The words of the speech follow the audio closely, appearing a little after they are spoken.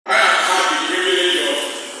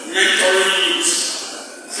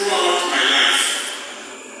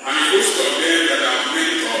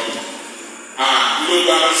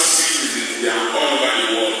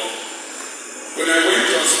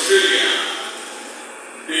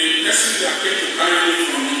sister came to carry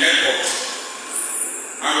me from the airport.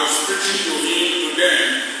 I was preaching to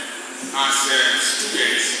them as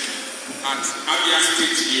students at Abia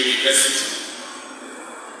State University.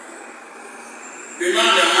 The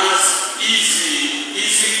man that has easy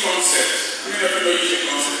concept. You never know easy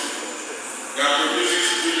concept. That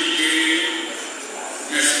produces Julie,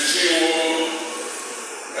 Messichio,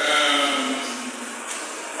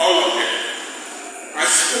 all of them. I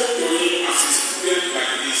spoke to him as a student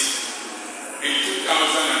like this in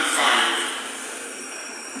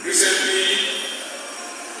 2005. Recently,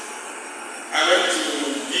 I went to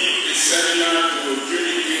give a seminar to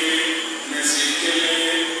Julie, Messichio,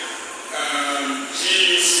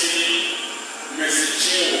 GBC,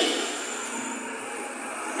 Messichio.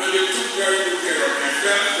 And they took very good care of me. I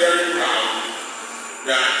felt very proud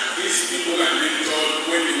that these people I mentored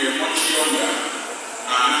when they were much younger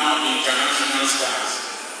are now international stars.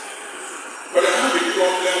 But I have a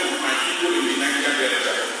problem with my people in the Niger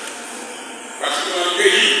Delta.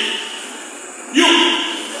 Particularly you!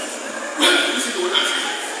 Well, this is what I say.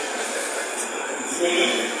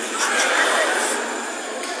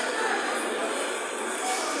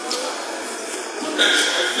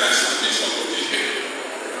 That's something somebody here.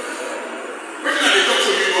 When can they talk to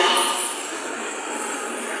you now?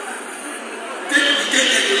 Take them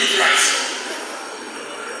to eat rice.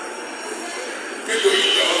 Take to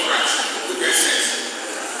eat your own rice to get sense.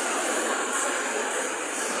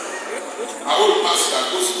 Our old pastor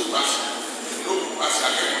goes to pastor. No pastor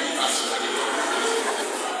can be pastor.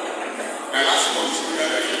 And last month we had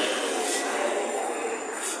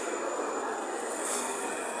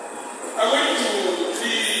I went to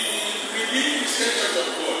the Christian Church of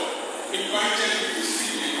God, invited me to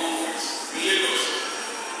speak in a conference in Lagos.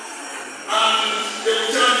 And they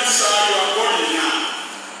would tell me, sir, you are boarding now.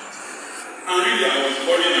 And really, I was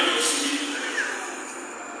boarding and was sleep.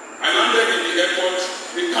 I landed in the airport,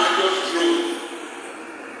 the car just drove.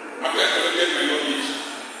 After I collected my luggage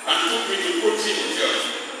and took me to Apoki Hotel.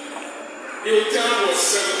 The hotel was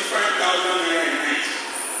 75,000 naira a night.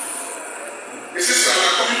 The sisters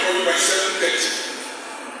were coming for me by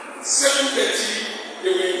 7:30. 7:30,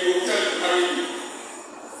 they were in the hotel to marry me.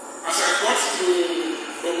 As I got to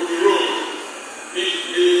Obodo Road, the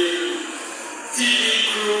TV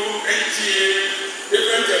crew, NTA,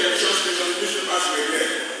 different television stations, newspapers were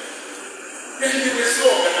there. Then they were so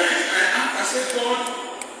organized. I said, God,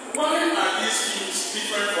 why are these youths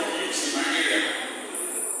different from youths in my area?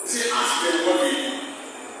 He said, ask them what they do.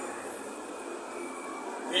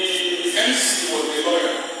 The MC was a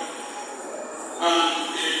lawyer,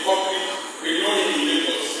 and the public, they know him in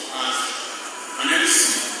Lagos as an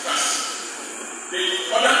MC. That's the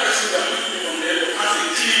other person that took me from there has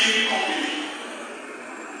a cleaning company.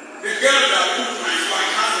 The girl that booked my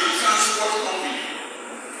flight has a transport company.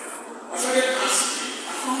 I started asking,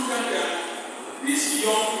 I found out that these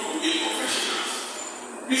young people are professionals,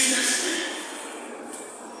 businessmen.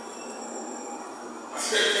 I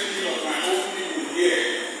started thinking of my own people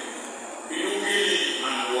here.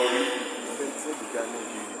 And Warri.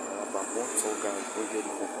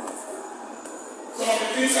 Some of the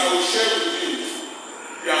things I will share with you,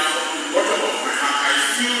 they are from the bottom of my heart. I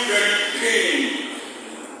feel very pain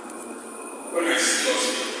when I see us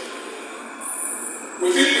here. We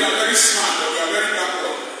think we are very smart, but we are very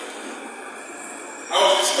backward. I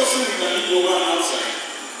was discussing with an Igbo man outside.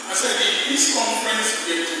 I said, if this conference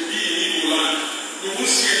were to be in Igbo land, you won't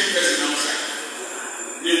see any person outside.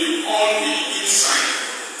 They will all be inside.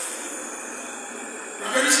 They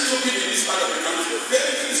are very stupid in this part of the country.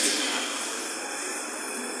 Very, very stupid.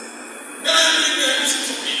 Very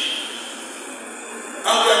stupid.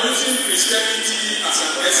 And we are using Christianity as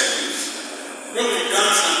an excuse. When we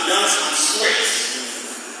dance and sweat,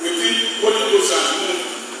 we think Holy Ghost has moved.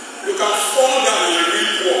 You can fall down and remain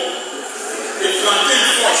poor. A plantain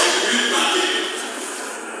falls, it will be plantain.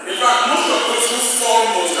 In fact, most of those who fall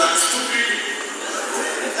most are stupid people.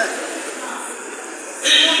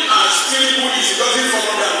 Even as Tinubu is, he doesn't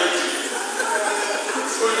follow that rhetoric.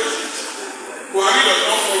 Warri does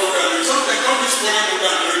not follow that rhetoric. Sometimes all this following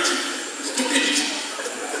that rhetoric. Stupidity.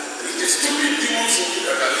 It's the stupid demons of you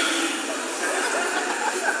that are living.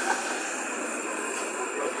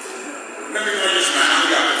 Let me not use my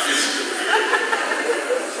anger to face you.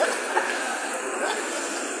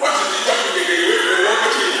 What is the topic again? What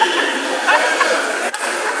is it?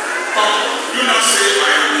 Do not say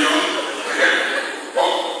I am young.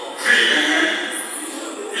 Or dream,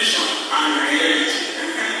 vision and reality.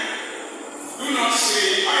 Do not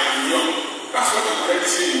say I am young. That's what I'm already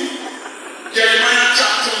saying. Jeremiah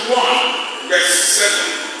chapter 1, verse 7.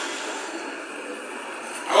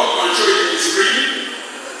 I hope I'm showing you the screen.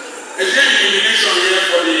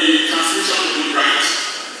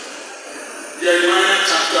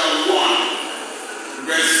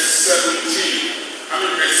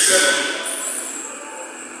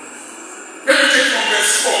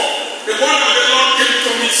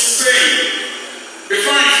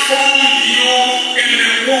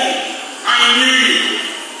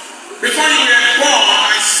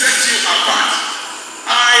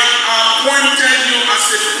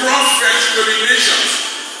 to the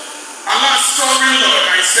nations. Allah, sorry Lord,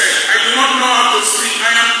 I said, I do not know how to speak,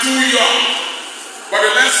 I am too young. But the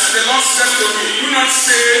Lord said to me, do not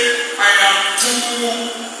say I am too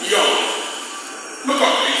young. Look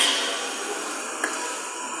at it.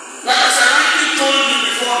 Like as I already told you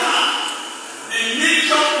before now, the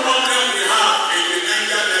major problem we have in the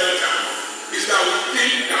Niger Delta is that we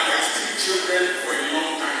think that we are still children for a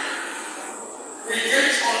long time. We get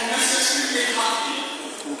unnecessarily happy.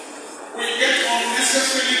 We get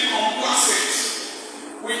unnecessarily complacent.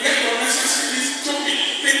 We get unnecessarily stupid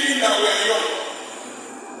thinking that we are young.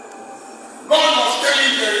 God was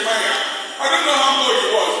telling Jeremiah, I don't know how old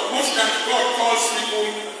he was. Most times God calls people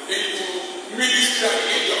into ministry at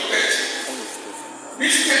the age of 30.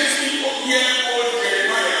 This 30-year-old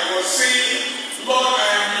Jeremiah was saying, Lord,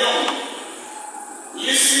 I am young.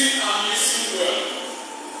 Listen and listen well.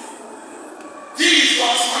 Jesus,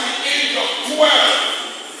 at the age of 12,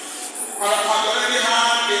 had already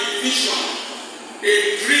had a vision, a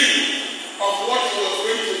dream of what he was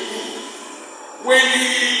going to do. When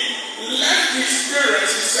he left his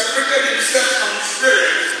parents, he separated himself from his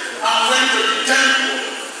parents and went to the temple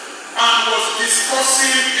and was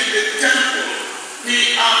discussing in the temple.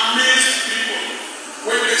 He amazed people.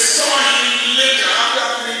 When they saw him later,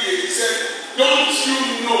 after 3 days, he said, don't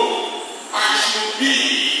you know I should be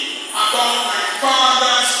about my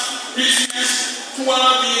father's business 12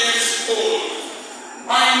 years old.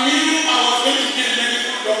 I knew I was going to be a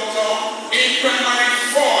medical doctor in primary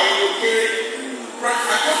 4 in the day. I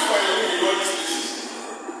got by the way in all these places.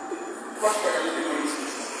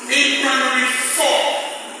 In primary 4,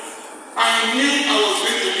 I knew I was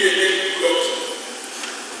going to be a medical doctor.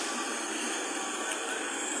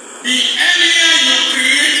 The earlier you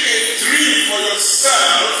create a dream for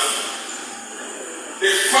yourself,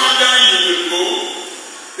 the farther you will go,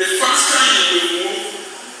 the faster you will move,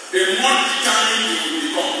 the more determined you will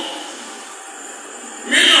become.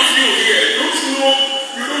 Many of you here don't know,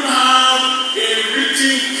 you don't have a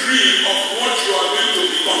written dream of what you are going to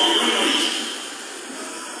become. You don't know it.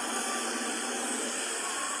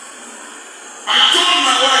 I told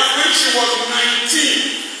my wife when she was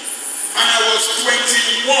 19 and I was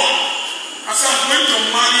 21, I said, I'm going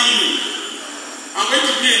to marry you. I'm going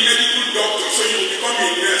to be a medical doctor so you will become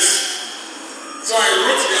a nurse. So I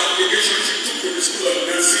wrote the application. She took to the school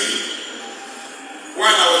of nursing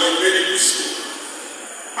while I was in medical school.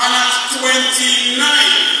 And at 29,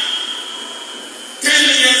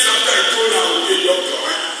 10 years after I told her I would be a doctor,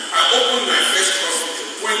 I opened my first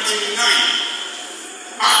hospital. 29.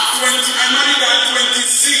 At 20, I married at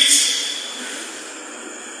 26.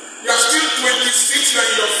 You are still 26, you are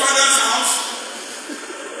in your father's house.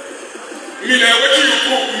 Miller, what do you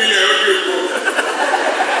cook? Miller, what do you cook?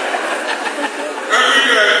 Every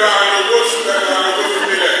day I go to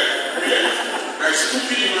Miller. I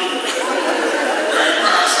stupid man. I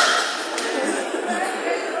parasite.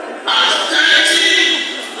 At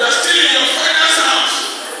 30, you are still in your father's house.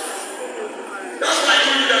 That's why I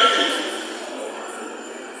told you that thing.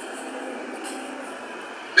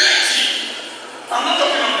 30. I'm not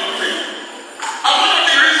talking about the thing. And one of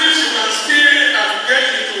the reasons you can stay and get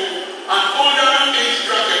into an older age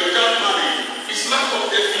bracket without marrying is lack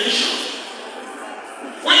of definition.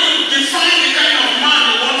 When you define the kind of man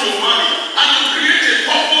you want to marry and you create a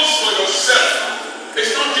purpose for yourself,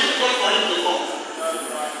 it's not difficult for you to come.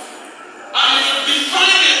 And if you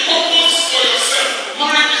define a purpose for yourself,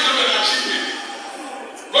 marriage is not an achievement.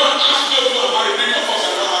 God asked those who are married, many of us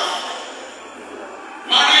are not happy.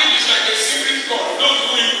 Marriage is like a secret code. Those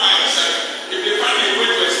who live outside, if they find a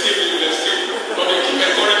way to escape, they will escape. But they keep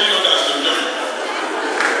encouraging others to join.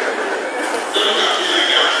 Don't look at me like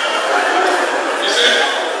that. He said,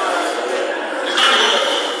 it's not the word of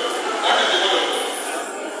God. What is the word of God?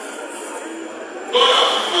 God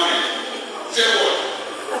approved marriage. Say what?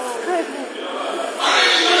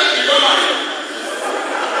 Marriage is not that you don't marry.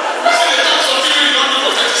 You see the talks of children you don't do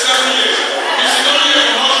for 37 years. You see don't hear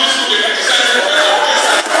from all these people, they decide to go to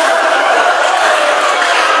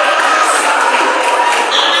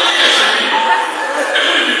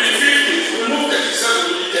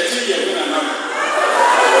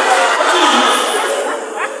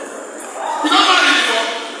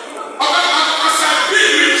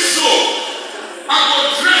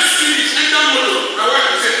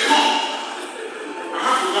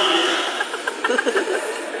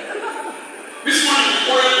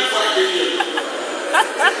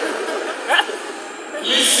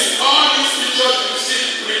listen, all these pictures you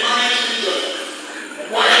see, pre-marriage pictures.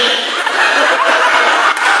 Why?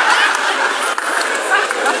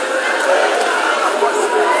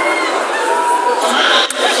 Am I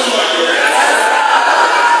talking to somebody?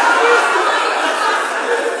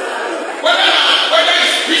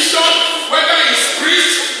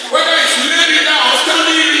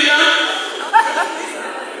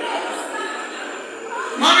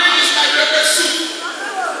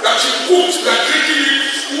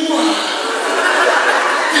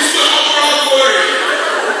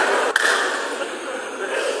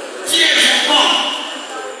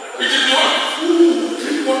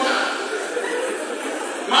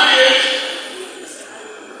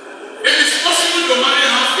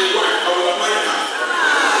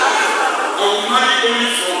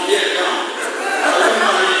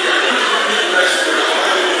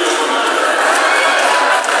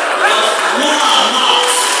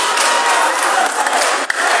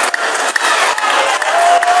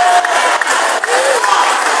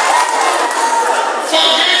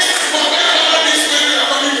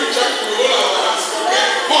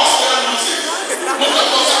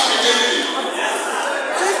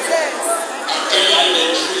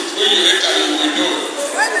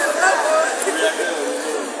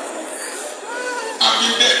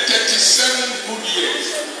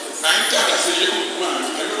 I'm tired as a young man.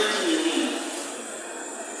 I know what you mean.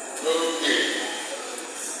 Okay.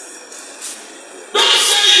 Don't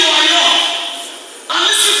say you are young. And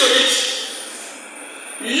listen to it.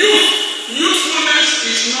 Youthfulness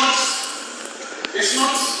is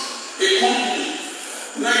not a company.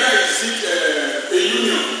 Neither is it a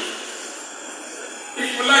union. If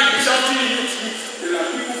you like shouting youth, there are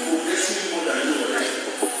people progressing more than you already.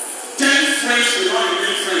 10 friends will not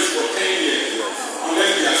remain friends for 10 years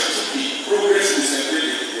unless they are stupid. Progress is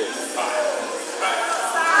everything.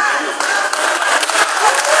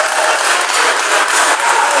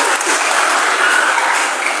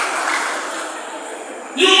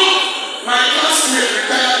 My classmate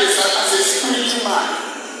retired as a security man.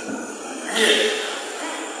 Here.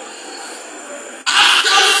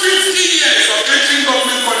 After 50 years of entering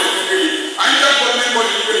government college, I entered government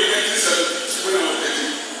college in 1970 when I was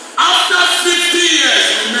 13. After 50 years,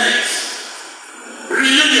 we met.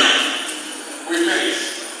 Reunion. We met.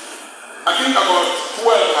 I think about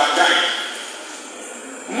 12 had died.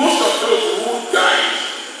 Most of those who died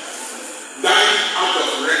out of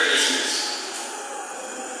recklessness.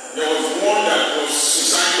 There was one that was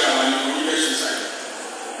suicidal and committed suicide.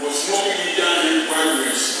 Was smoking it down in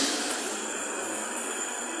progress.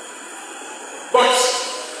 But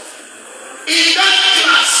in that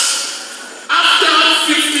class, after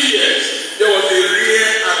 50 years, there was a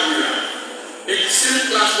rear admiral. In the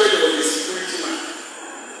same class where there was a security man.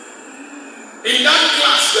 In that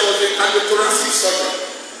class, there was a cardiothoracic surgeon.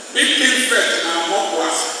 He came first in our mock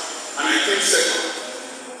class, and I came second.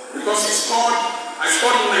 Because I scored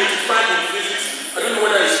 95 in physics. I don't know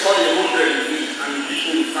whether I scored 100 in physics and he beat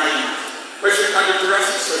me 5 marks. But it's a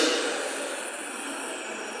cardiothoracic surgeon.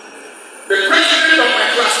 The president of my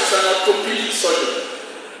class is an orthopedic surgeon.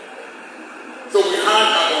 So we had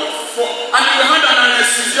about 4, and we had an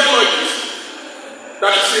anesthesiologist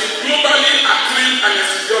that is a globally acclaimed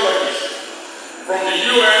anesthesiologist from the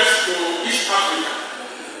US to East Africa.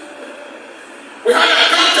 We had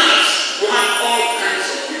accountants, we had all kinds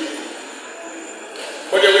of people.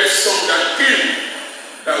 But there were some that came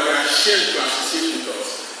that were ashamed to associate with us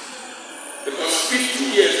because 50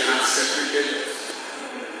 years had separated us.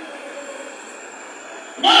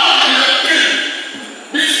 One of them that came,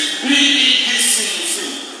 this BEDC, you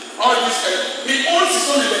see, all this, he owns his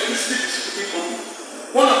own electricity distributing company.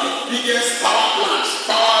 One of the biggest power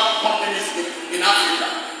companies in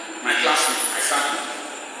Africa. My classmate, I sat with.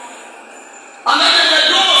 And then there were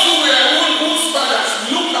those whose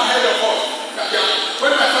fathers looked ahead of us.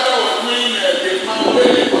 When my father was doing the man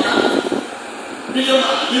way, leave those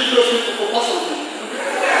people for focus on me.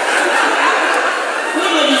 Who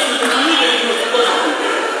knows this people? I need them to focus on me.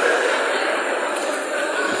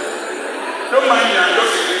 Don't mind me, I'm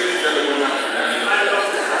just a crazy fellow.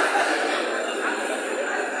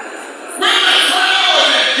 When my father was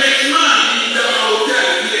a gate man in the hotel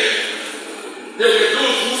here, there were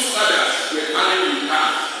those whose fathers were carrying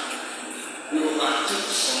cars. We overtook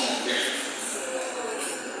some of them.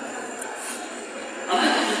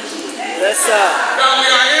 Yes, sir. That we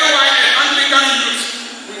are Anglican youth.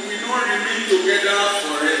 We will not remain together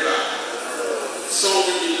forever. So we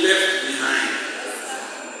will be left behind.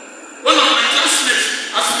 One of my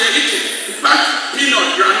classmates, as we were eating, he packed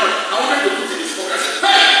peanut, granite. I wanted to put it in his pocket. I said,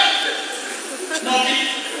 hey! Mommy.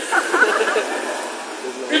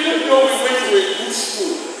 Even though we went to a good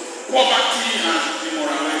school, poverty has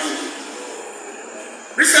demoralized it.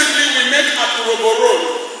 Recently, we met at Robo Road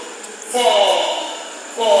for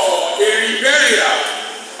a reburial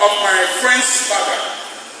of my friend's father.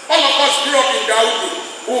 All of us grew up in Daudi.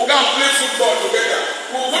 We would go and play football together.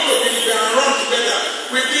 We would go to the and run together.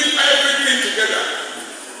 We did everything together.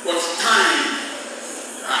 But time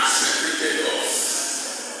has separated us.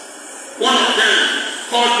 One of them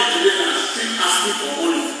called me today and still asking for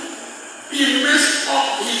money. He messed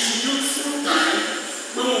up his youthful time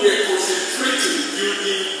when we were concentrating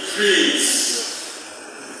building dreams.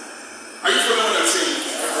 Are you following what I'm saying?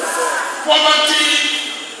 Poverty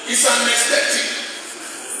is an aesthetic.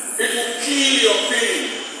 It will kill your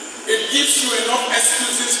pain. It gives you enough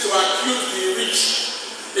excuses to accuse the rich.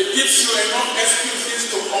 It gives you enough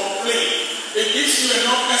excuses to complain. It gives you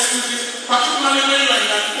enough excuses, particularly when you are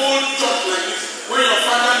in an old church like this, where your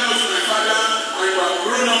father knows my father and you are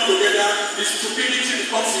grown up together, the stupidity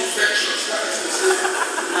becomes infectious. That is to say,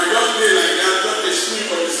 I just play like that, just a swim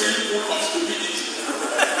for the same pool of stupidity.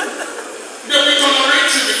 They will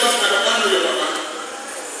tolerate you because my papa knows your papa.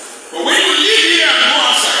 But when you live here and go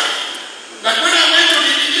outside, like when I went to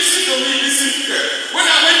the east, listen to them. When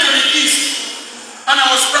I went to the east and I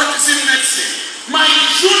was practicing medicine, my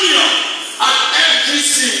junior at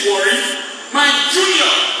FGC Warri, my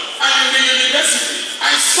junior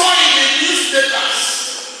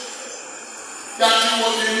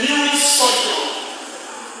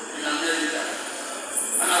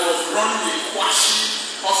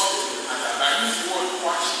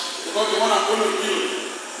going to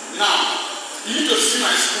build. Now, you need to see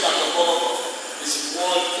my school at your cover. It's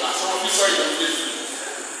world class. Some of you saw it on Facebook.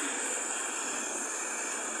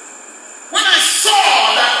 When I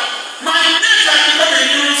saw that my mate had become a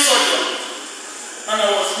neurosurgeon, and I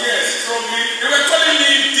was here struggling, they were calling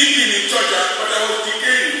me digging in church, but I was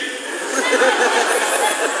decaying.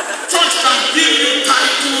 Church can give you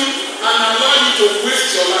title and allow you to waste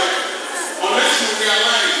your life unless you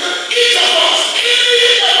realize that each of us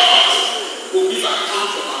will give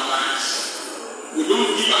account of our lives. We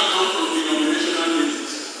don't give account of denominational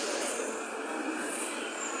basis.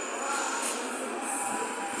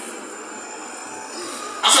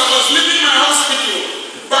 As I was leaving my hospital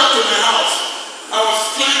back to my house, I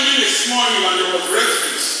was climbing a small hill and there was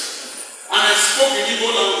refuge. And I spoke in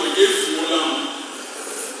Igbo language, Efuolam.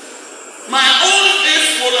 My own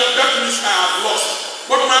Efuolam, that means I have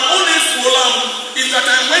lost. But my own Efuolam is that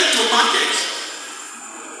I went to market.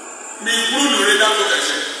 That's what I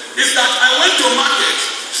said. Is that I went to market,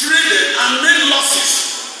 traded, and made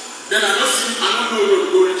losses. Then I don't know where to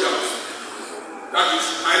go reach out. That is,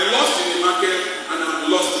 I lost in the market and I'm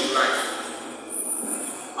lost in life.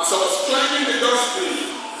 As I was climbing the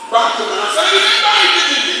dustbin back to my house, I remember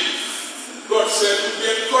immediately. God said, be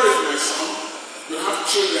encouraged, my son. You have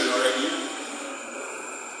children already.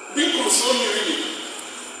 Be consoling reading.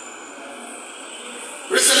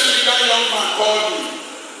 Recently, that young man called me.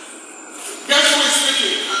 Guess who is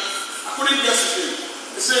speaking? I couldn't guess his name.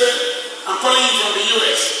 He said, I'm calling you from the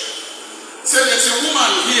US. He said, there's a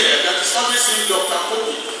woman here that is always saying Dr.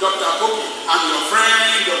 Apoki, I'm your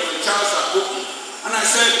friend, Dr. Charles Apoki. And I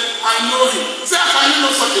said, I know him. He said, can you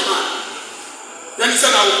know such a man? Then he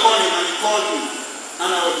said, I will call him, and he called me. And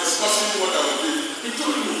I was discussing what I was doing. He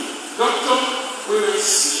told me, Doctor, when I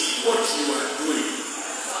see what you are doing,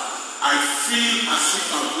 I feel as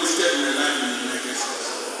if I've wasted my life in the United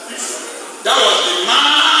States. That was the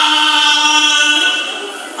man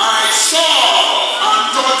I saw and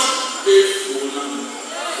thought a fool.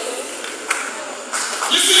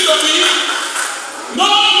 Listen to me. No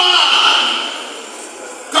man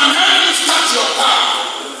can help you start your car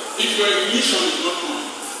if your ignition is not on.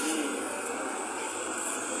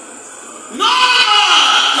 No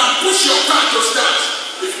man can push your car to start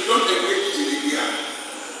if you don't engage it in the gear.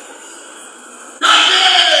 That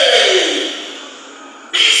day,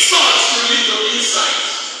 insults will lead to insight.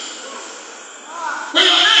 When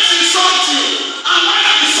your ex insults you and when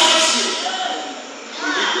I insult you,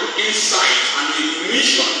 will lead to insight and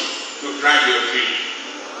ignition to drive your dream.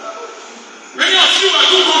 Many of you are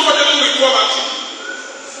too comfortable with poverty.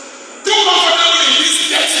 Too comfortable in this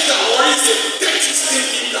dirty town, or is a dirty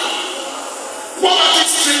stinking town. Poverty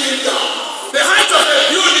streaming down. The height of a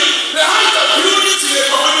building, the height of buildings in a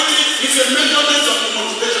community is a measurement of the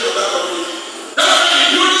motivation of that community. That's why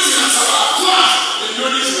the buildings in Asaba are flat, the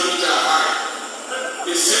buildings in Onitsha are high.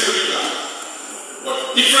 The same river,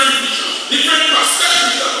 but different visions, different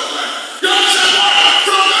perspectives of life. Don't say what?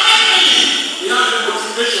 From family, we have the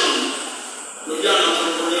motivation to be an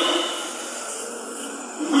entrepreneur.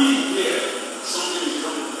 We hear something is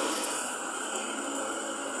wrong with us.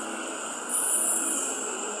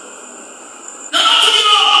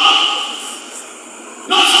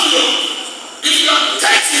 Not too young. If you are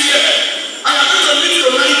 30 years and you are going to live to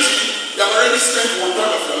 90, you have already spent 1/3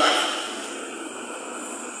 of your life.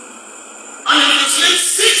 And if you sleep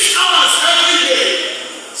 6 hours every day,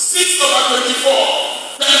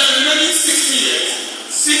 6/24, then the remaining 60 years.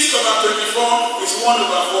 6/24 is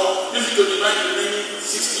 1/4. If you divide the remaining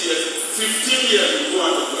 60 years, 15 years will go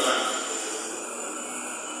out of your life.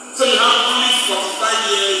 So you have only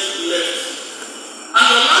 45 years left. And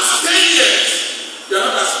the last 10 years, you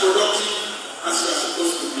are not as productive as you are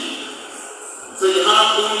supposed to be. So you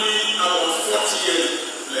have only about 40 years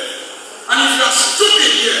left. And if you are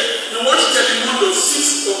stupid here, you watch Telemundo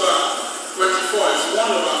 6/24 is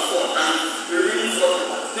 1/4 and the remaining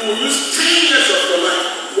 40. You will use 10 years of your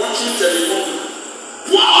life watching Telemundo.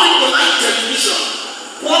 Poor people like television.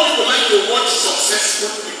 Poor people like to watch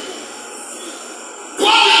successful people.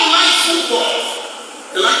 Poor people like football.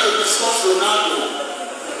 They like to discuss Ronaldo.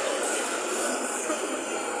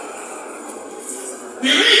 The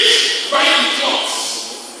rich buy the clothes.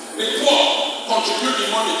 The poor contribute the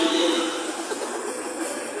money to the owner.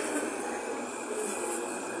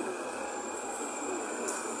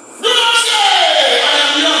 Do not say, I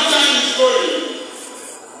am young, time is going.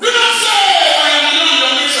 Do not say, I am young,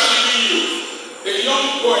 your mate shall be you. A young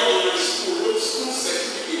boy in my school wrote school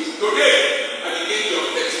certificate today at the age of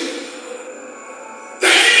 13.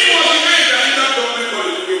 13 was the age that entered government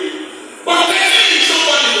college beginning. But 13 is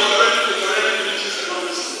somebody who already finished secondary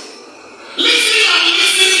school. Listen and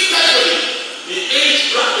listen carefully.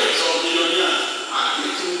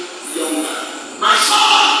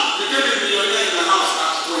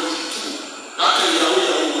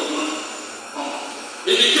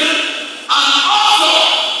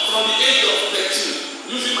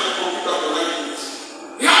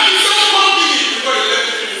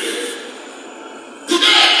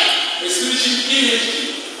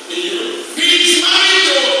 PhD in Europe. He is married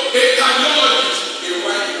to a cardiologist, a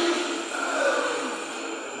white woman.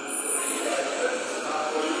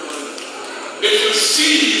 If you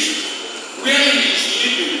see where he is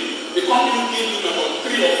living, the company gave him about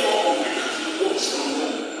 3 or 4 computers. He works from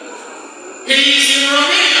home. He is in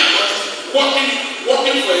Romania, but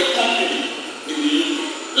working for a company in the UK.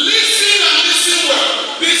 Listen and listen well.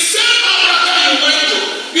 The same Africa you went to,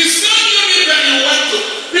 the same Unilever you went to,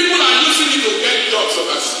 people are using it to get jobs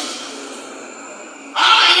overseas.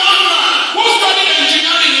 I'm a young man who studied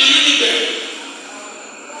engineering in Unilever.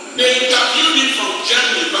 They interviewed him from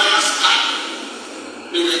Germany via Skype.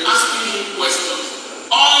 They were asking him questions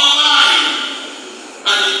online,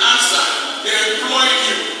 and he answered. They employed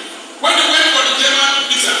him. When they went for the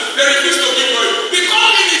German visa, they refused to give for it. The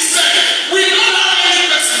company said, "We don't have any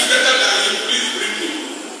person better than him. Please bring him."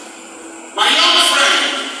 My young friend,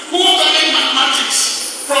 who studied mathematics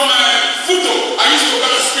from a photo, I used to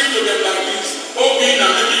go and speak to them like this. Obina,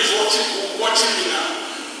 maybe he's watching me now.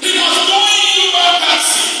 He was going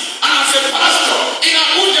university and as a pastor in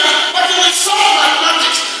Abuja, but he would solve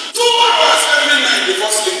mathematics 2 hours every night before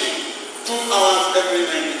sleeping. 2 hours every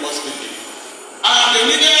night before sleeping. And they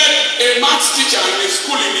needed a maths teacher in a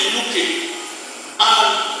school in the UK. And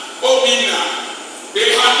Obina, they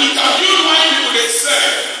had interviewed white people. They said,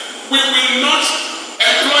 "We will not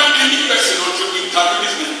employ any person until we interview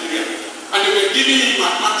this Nigerian." And they were giving him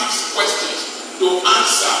mathematics questions to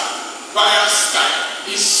answer via Skype.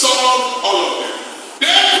 He solved all of them. They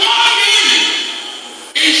employed him.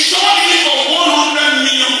 Insured him for £100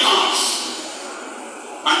 million.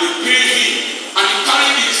 And they paid him. And he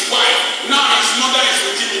carried his wife. Now his mother is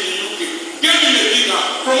with him in the UK. Gave him a big house.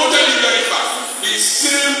 Promoted him very fast. The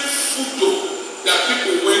same photo that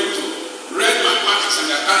people went to, read mathematics, and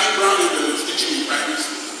they're carrying brown envelopes teaching in private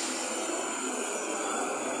school.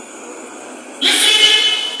 Listen,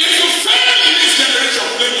 if you fail in this generation,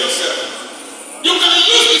 blame yourself. You can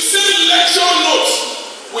use the same lecture notes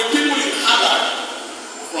with people in Harvard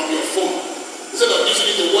from your phone instead of using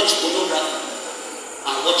it to watch pornography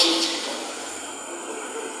and watching TikTok.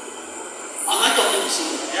 Am I talking to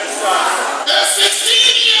someone? Yes, sir. A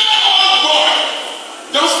 16-year-old boy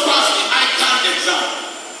just passed the ICANN exam.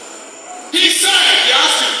 He said, they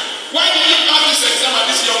asked him, "Why did you pass this exam at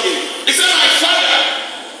this young age?" He said, "My father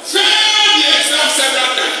failed the exam several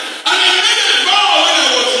times. And I made a vow when I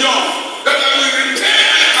was young that I will repay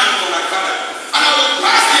ICANN for my father. And I will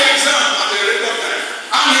pass the exam at a record time."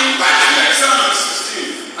 And he passed the exam at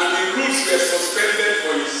 16. And the rules were suspended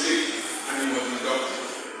for his sake. And he was inducted.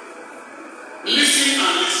 Listen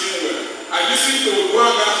and listen well. I listened to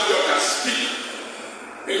Warri's daughter speak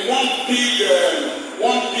in one big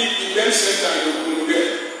event center in Ogunde.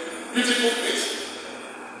 Beautiful place.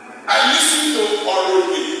 I listened to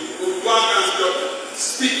Warri, Warri's daughter,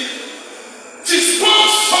 speak. She spoke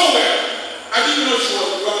so well. I didn't know she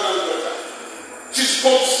was Warri's daughter. She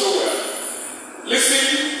spoke so well. Listen,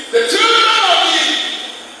 the children of the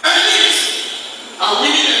elite are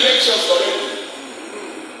winning elections already.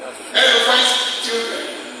 Everybody's children.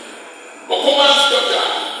 Okoma's daughter,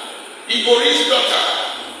 Igori's daughter.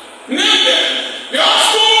 Name them. They are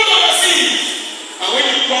schooled overseas. And when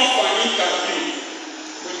you come for an interview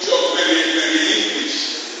with your very, very English,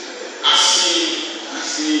 as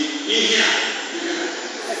in here,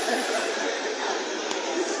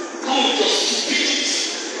 come with your stupidity.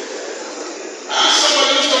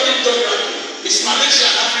 Somebody who studied geography. Is Malaysia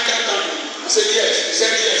an African country? I said yes. He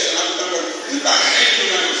said yes, an African country. Is that anything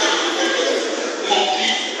that is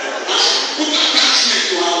monkey? And she put attachment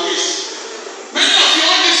to her waist. Many of you,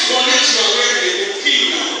 all this knowledge you are wearing, they will kill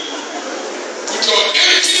now. With your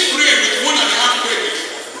empty brain, with 1.5 credit,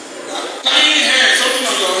 you are tying hair, something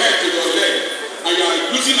on your head to your leg, and you are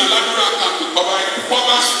using a lateral cap to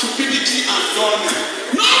cover stupidity and dullness.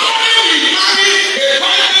 Nobody will marry a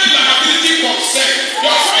private liability consent.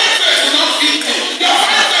 Your fine face will not fit me. Your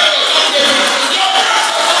fine face will not fit me. Your breast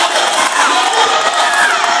will not fit me.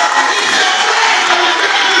 It's your brain that will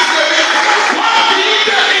take this baby. Why do you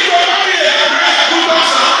take it to marry a breast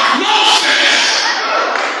bulldozer? No sense.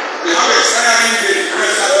 They have a siren day.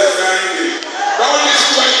 Breast has a siren day. But all this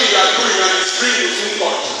twerking you are doing and the string is too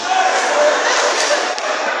much.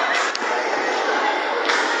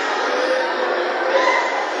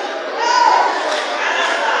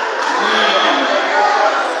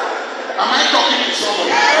 Am I talking to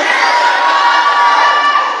somebody?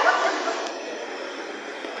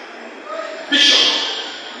 Bishop,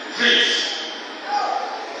 please.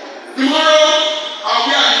 Tomorrow, I'll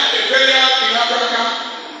be at a burial in Africa.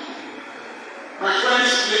 My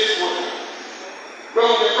friend's late mother.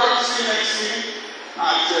 Well, we're practicing medicine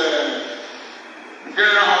at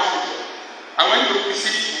General Hospital. I went to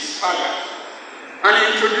visit his father, and he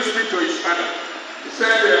introduced me to his father. He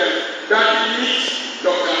said, Daddy, meet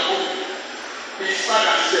Dr. Apoki. His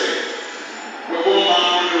father said, "We will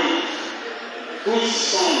know whose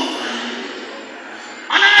son are you?"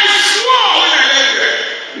 And I swore when I left there,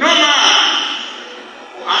 no man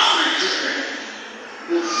will ask my children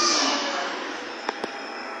whose son.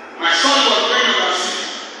 My son was going overseas,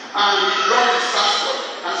 and he brought his passport,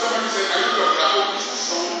 and somebody said, "Are you Dr. Apoki's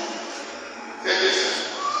son?" He said, "Yes, sir."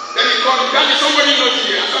 Then he called me, "Daddy, somebody knows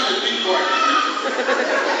you." I said, "The big boy."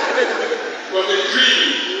 It was a dream.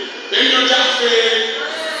 Then you just say,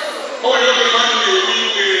 "Oh, you're going to be a win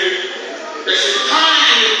way." There's a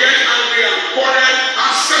time you get angry and quarrel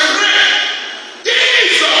and separate.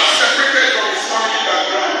 Jesus separated from his family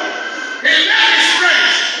background. He left his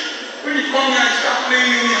friends. When you come here and start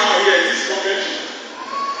playing anyhow here in this convention,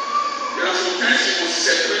 there are sometimes you must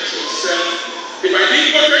separate yourself. If I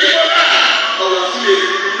didn't go to anybody, I would have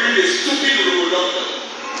remained a stupid robo doctor.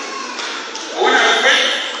 But when I went,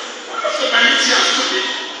 most of my meetings are stupid.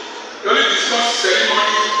 They only discuss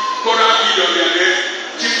ceremonies, choral bead on their neck,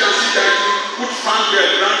 chieftaincy title, put fanbell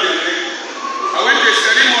around their neck. I went to a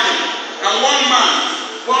ceremony, and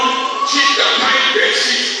one chief that tied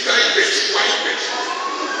bedsheet, white bedsheet,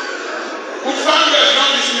 put fanbell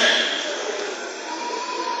around his neck.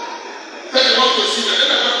 Said he wants to sit on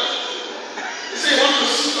it. He said he wants to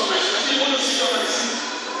sit on my seat. I said, "You want to sit on my seat?"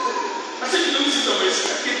 I said, "You don't sit on my seat.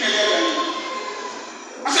 I can't tell you."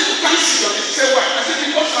 I said, "You can't sit on it." He said, "Why?" I said,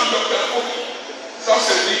 "Because I'm Dr. Apoki." So I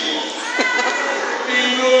said, "He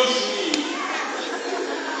knows me."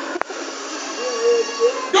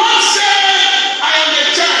 Don't say, "I am a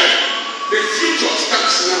child." The future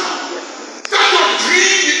starts now. Start to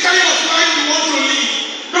dream the kind of life you want to live.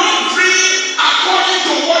 Don't dream according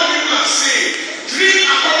to what people are saying. Dream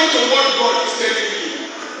according to what God is telling you.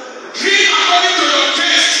 Dream according to your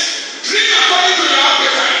taste. Dream according to your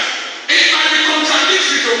appetite. It might be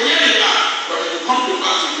contradictory to where you are, but when you come to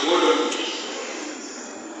pass with the word of God.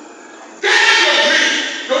 Dare your dream.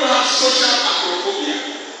 Don't have social acrophobia.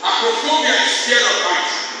 Acrophobia is fear of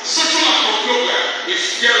heights. Social acrophobia is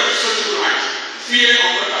fear of social heights. Fear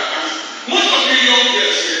of what happens. Most of you young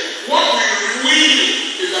girls here, what will ruin you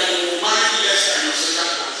is that you will marry less than your social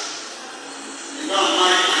class. You now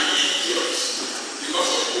marry an idiot because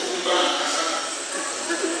of Kukumba and Kasala.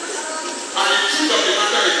 And the truth of the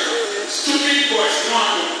matter is that stupid boys know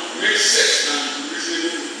how to make sex than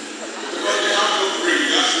reasonable because they have no brain.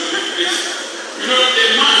 That's the only place. You know, a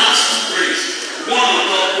man has two brains. One on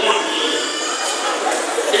top, one below.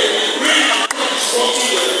 If the brain on top is working,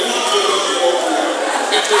 the one below is working.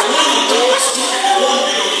 If the one on top is stupid, the one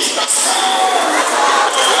below is bastard.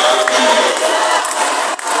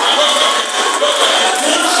 And look at the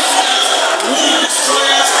moon shifters, moon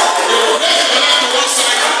destroyers, they will let the light to one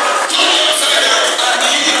side, turn the other side out, and the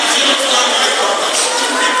evening is not to have my purpose.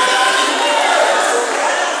 Stupid man.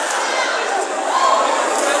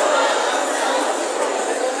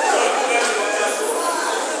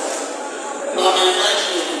 No, I invite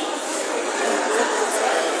you.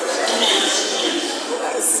 2 minutes, 2 minutes.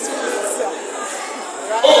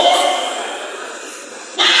 Oh,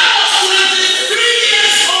 when I was 23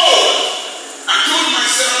 years old, I told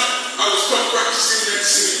myself I would stop practicing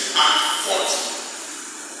medicine at 40.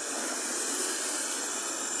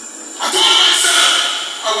 I told myself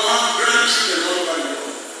I would have grandchildren all over the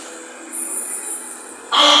world.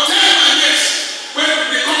 I would tell my mates when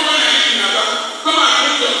the company I live in about, "Come and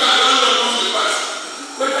bring your car, landlord wants to pass."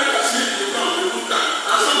 When I can sleep in the car, we put car.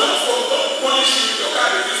 And someone punish you if your car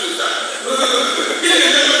refuses to start.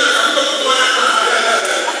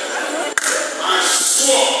 I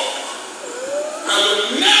swore I would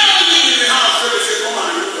never live in the house where they say, "Come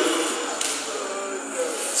and look at it."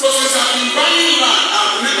 So since I've been buying land,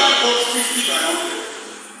 I've never bought 50 by 100.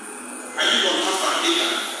 I live on half an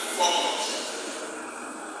acre, 4 plots.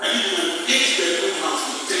 I live in an 8-bedroom house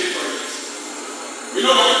with 10 toilets. You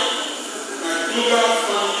know what? My global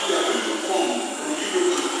family, they are going to come from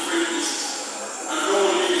Europe and different places. And I don't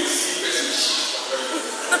want to live in 6 person shit.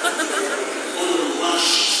 Only one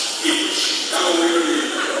shit, evil shit. That one will be.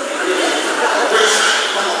 West side,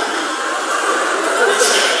 come on. West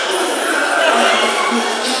side, come on.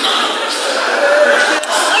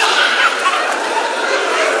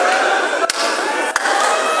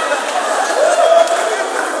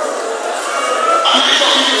 I'm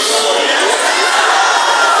talking to somebody.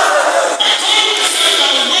 I told myself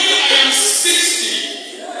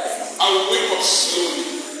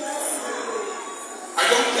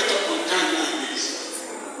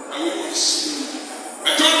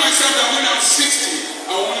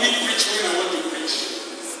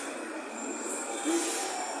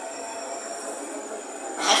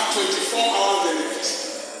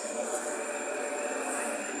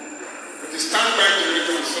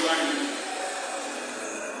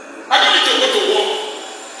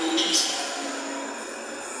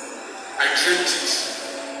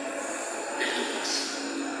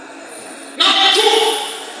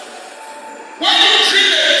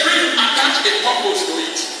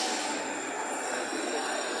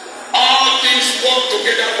work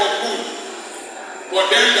together for good for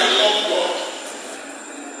them that love God,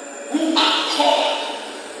 who are called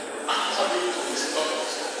according to his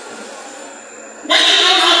purpose. When you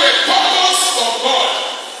don't have a purpose of God,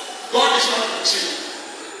 God is not with you.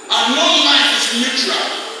 And no life is neutral.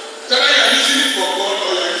 So that you are using it for God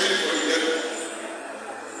or you are using it for the devil.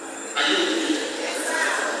 Are you with me?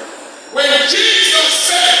 When Jesus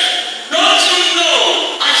said, don't you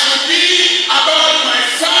know I should be about my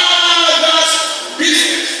Father's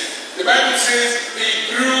business? The Bible says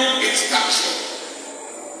he grew in stature.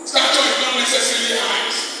 Stature is not necessarily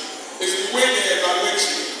height. It's the way they evaluate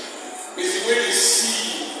you. It's the way they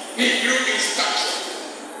see you. He grew in stature.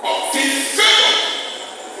 Obtained favor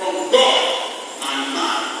from God and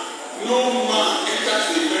man. No man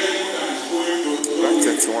enters the very that is going to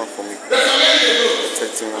 31 for me. That's a way they go.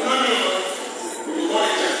 31.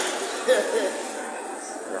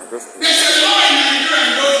 There's a law in Nigeria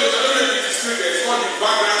and those days, I don't know if it is still there, it's called the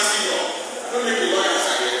vagrancy law. I don't know if the lawyers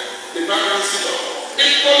are here. The vagrancy law.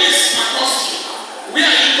 If police accost you, where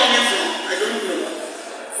are you coming from? I don't know.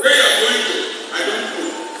 Where you are going to? I don't know.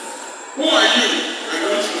 Who are you? I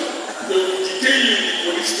don't know. They will detain you in the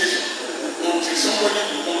police station until somebody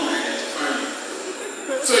will come and identify you.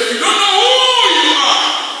 So if you don't know who you are,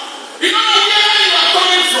 you don't know where you are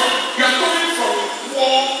coming from. You are coming from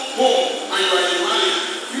war, home, and you are in Mali.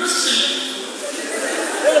 You don't see.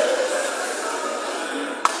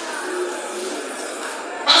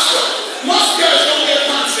 Pastor, most girls don't wear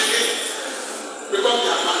pants again because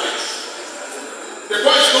they are mothers. The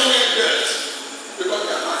boys don't wear belts because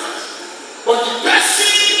they are mothers. But the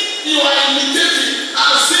person you are imitating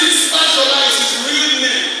as this specialized his real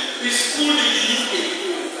name is schooled in the UK.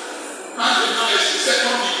 Has a knowledge,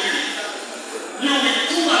 second degree. You with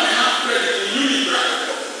 2.5 credit in Unibra.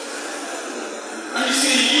 And you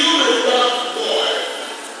see, Yoruba boy.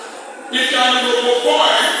 If you are a Yoruba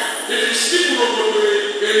boy, if you speak Yoruba,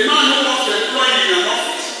 a man who wants to employ you in an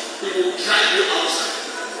office, he will drive you outside.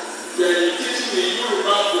 You are imitating a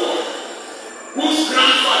Yoruba boy whose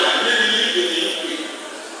grandfather maybe lived in the UK.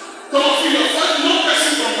 Some of you, no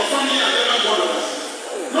person from your family has ever gone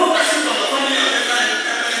overseas. No person from your family has ever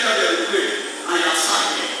entered their plane, and you are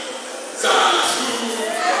suffering. Zazu.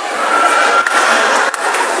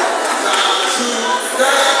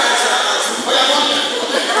 Oh, yeah, one minute.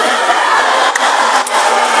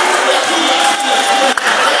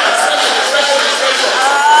 Special.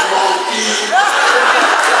 Monkey.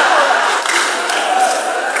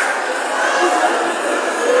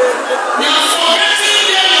 We are forgetting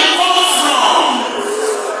where you come from.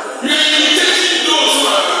 We are imitating those who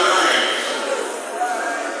have arrived.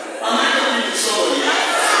 Am I talking to somebody?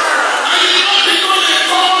 I did not become a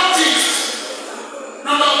cultist.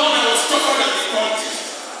 Number one, I was tougher than the cultist.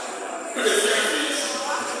 But the fair face.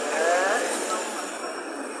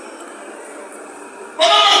 But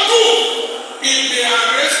number two, if they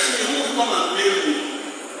arrest me, who will come and bail me?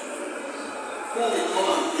 Who will come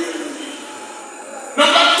and bail me?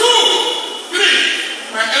 Number two, three,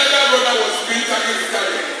 my elder brother was mentally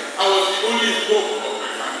retarded. I was the only hope of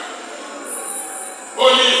my family.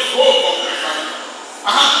 Only hope of my family.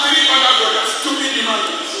 I had 3 other brothers, stupid human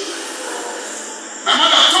beings. My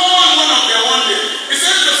mother told one of them one day, he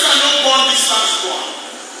said, Josiah, no born this last one.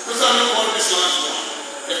 Josiah, no born this last one.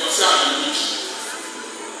 They must say I'm rich.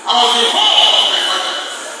 I was the hope of my father.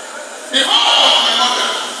 The hope of my mother.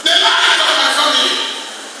 The life of my family.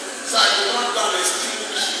 So I could not down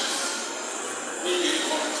extinguish in the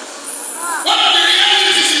court. One of the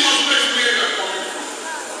realities you must make where you are coming from.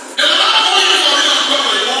 They will not call you for it and come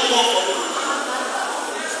and won't go for it.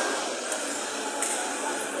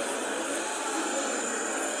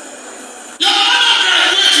 Your mother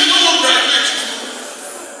graduates, you no one graduates.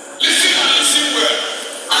 Listen and listen well.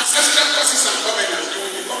 Ancestral causes and covenants, you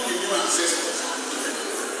will become the new ancestors.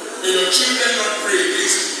 May your children not pray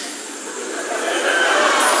against you.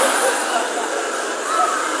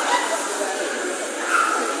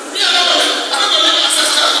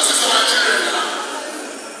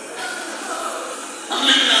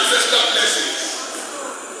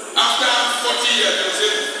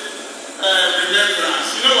 Remembrance.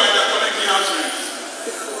 You know why they're collecting house rent?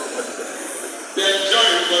 They enjoy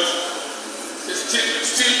it because it's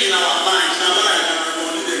still in our minds. Now, why are our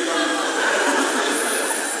money they come?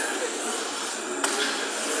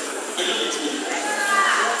 Are you with me?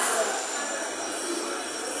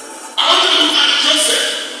 I want to look at Joseph.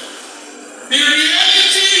 The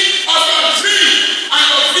reality of your dream and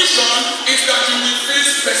your vision is that you will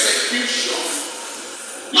face persecution.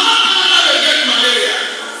 Man will get malaria.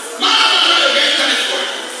 Man will get typhoid.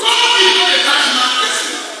 God is not a catch man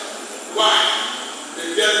person. Why? The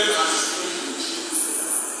devil has seen you.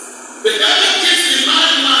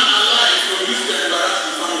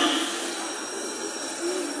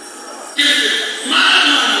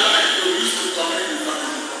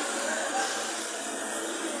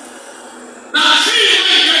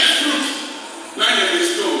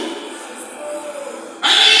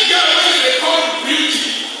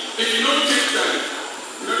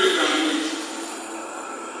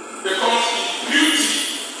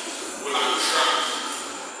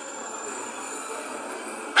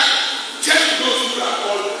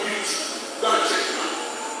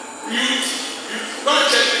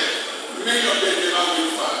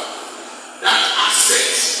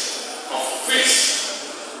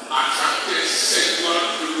 secular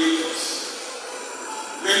predators.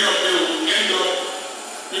 Many of them will end up,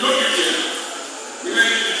 you know,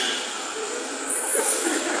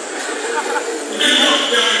 many of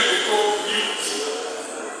them become beauty.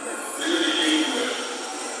 They don't end well.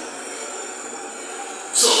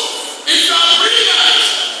 So, if you are brilliant,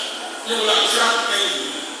 you will attract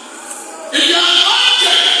envy. If you are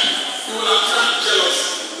anointed, you will attract jealousy.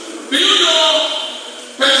 Do you know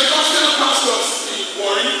Pentecostal pastors in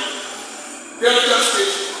Warri, Delta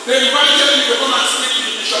State, they invited me to come and speak in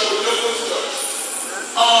Bishop Odoko's church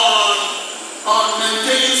on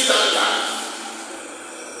maintaining standard.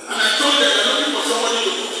 And I told them they're looking for somebody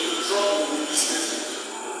to put in the trouble with this message.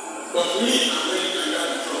 But me, I'm ready to get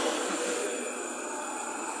in trouble.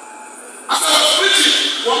 As I was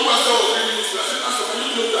preaching, one pastor was reading this class. I said, Pastor, can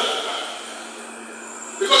you close that back?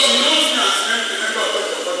 Because he knows me as a member of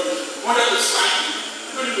the family. Wanted to sign me.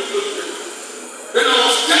 I don't need to close the door. Then I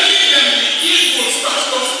was telling them the evil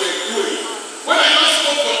pastors were doing. When I just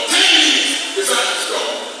spoke for 10 minutes, they started to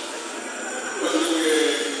stop. But they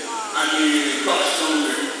were at the cross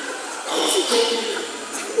somewhere. I was choking them.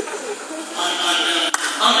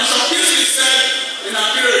 And Bishop Kingsley said in a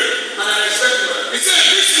period, and I respect him, he said,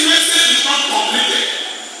 this message is not completed.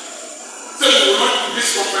 So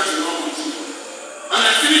this conference will not continue. And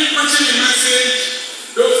I finished preaching the message.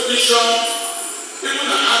 Those bishops, even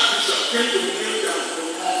an archbishop, came to kneel down to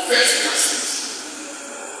confess their sins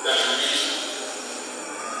that I mentioned.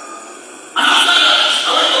 And after that,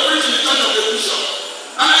 I went to preach in the church of the bishop.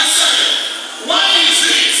 And I said, why is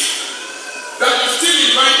it that you still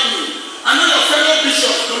invite me? I know your fellow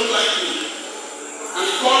bishops don't like me. And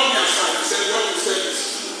he called me aside and said, what you said is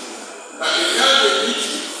true. That they held a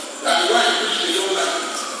meeting, that the way I preach they don't like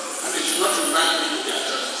it. And they should not invite me to their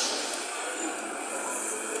churches.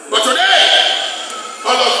 But today,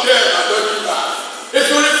 all of them are going back. If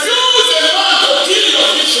you refuse a man to kill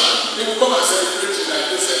your vision, they will come and celebrate you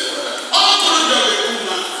like they said, brother. All through them, they will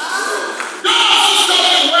man. Those who stop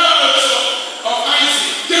the wells of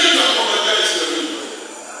Isaac came to apologize to him.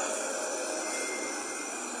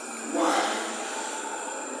 Why?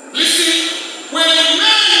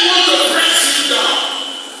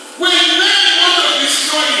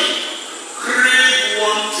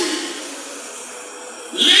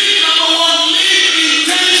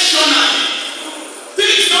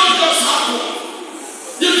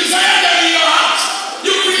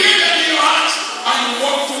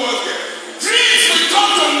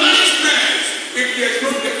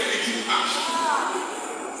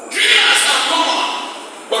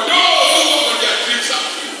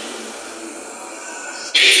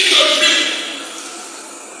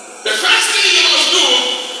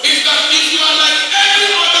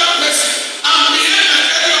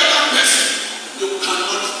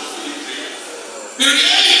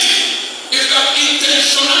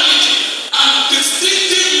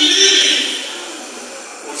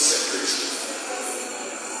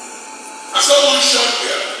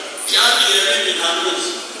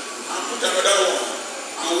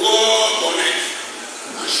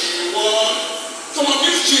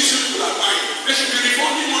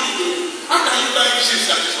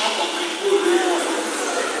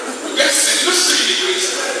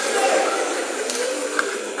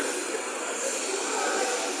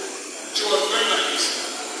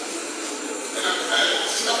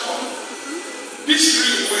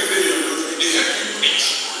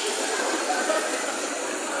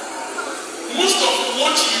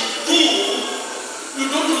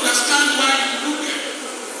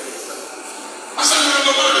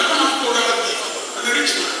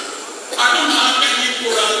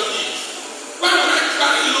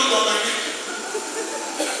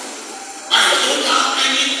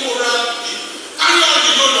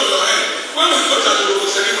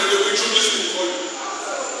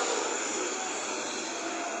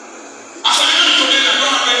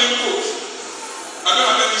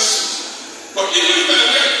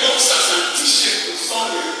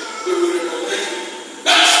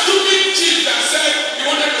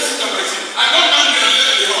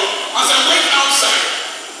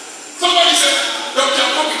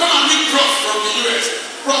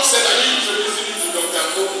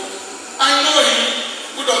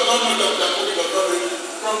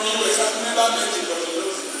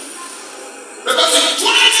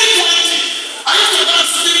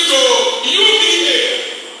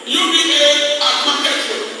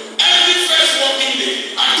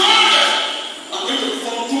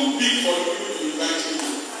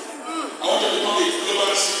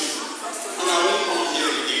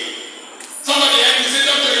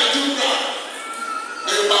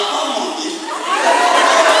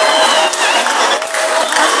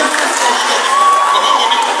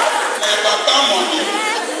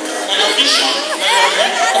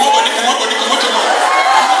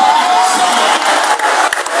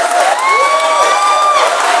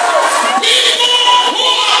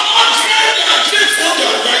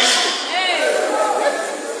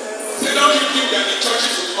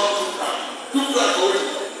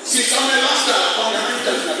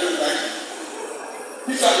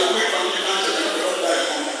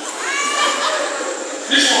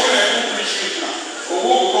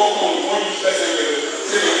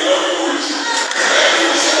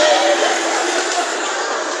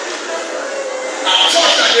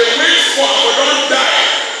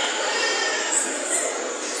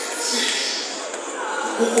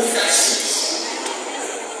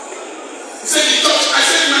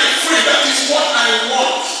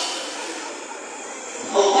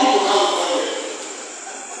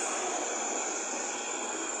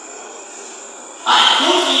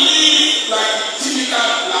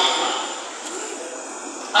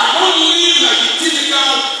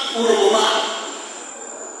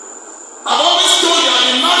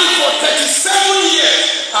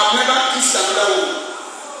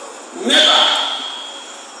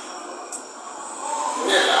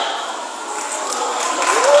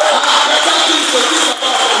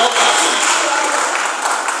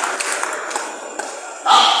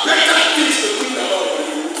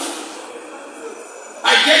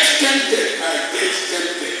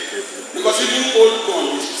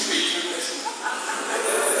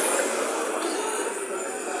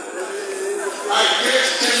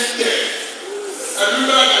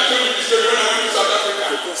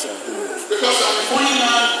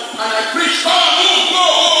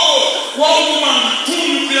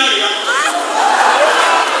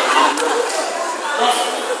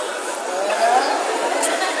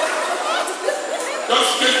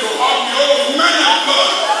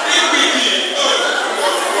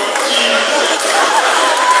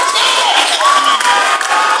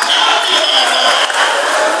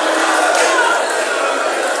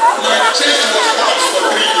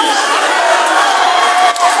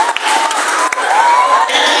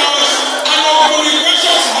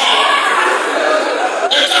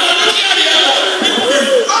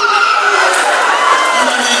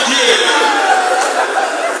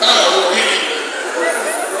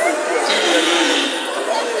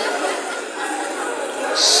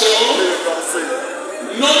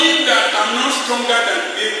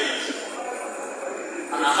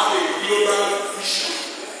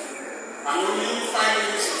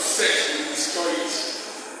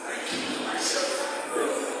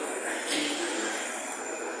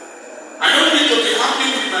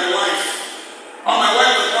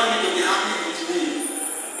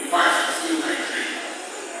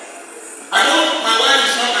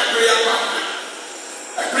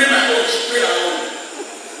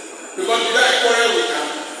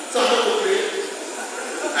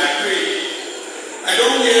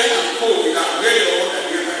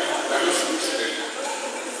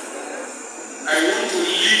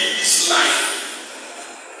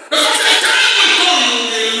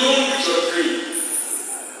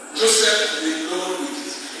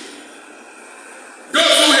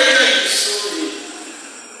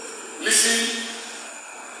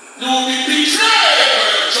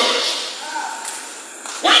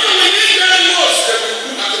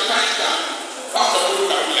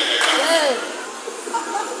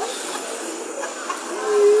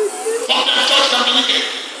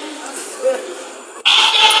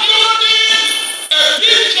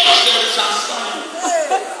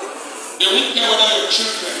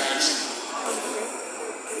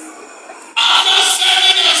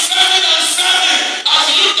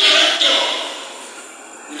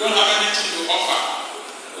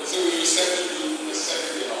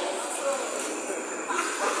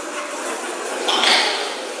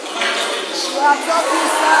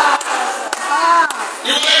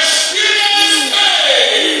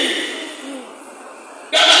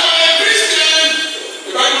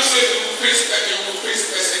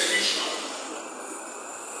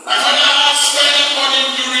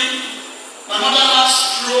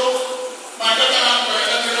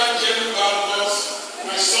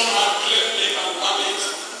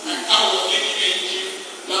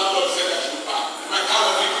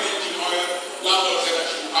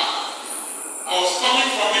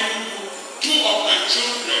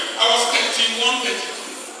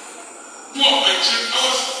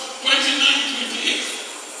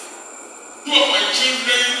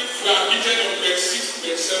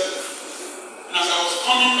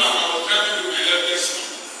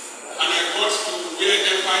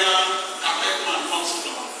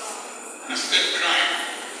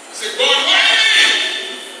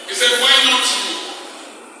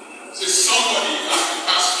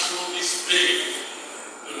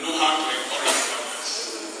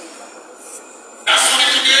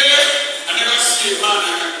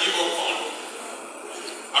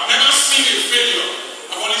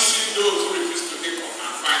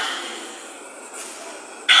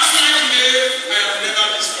 That's why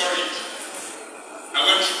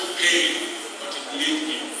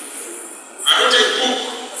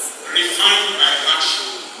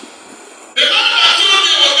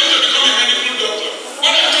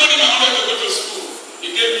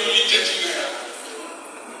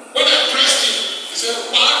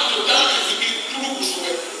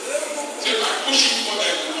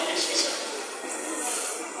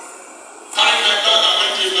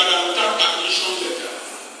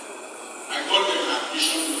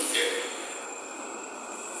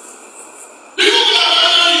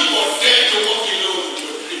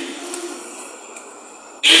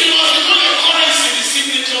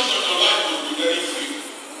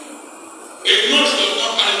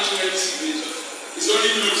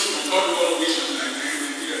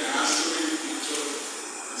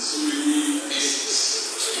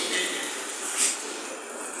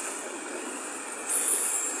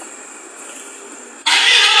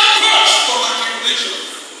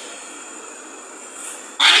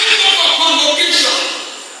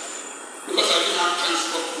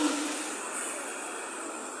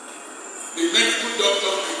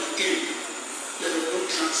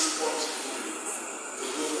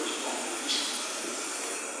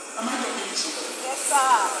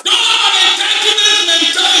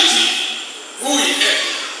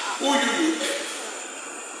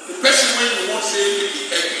when you want to say make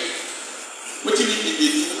it happy. What do you mean they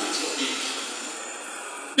do at your age?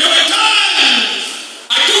 There were times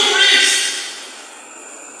I took risks.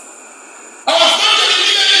 I was going to the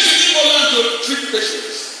villages in Igbo land to treat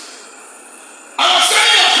patients. I was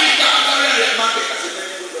selling Africa and carrying a market as a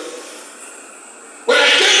medical doctor. When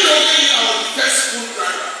I came to Ogeni, I was the first school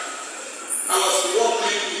driver. I was the one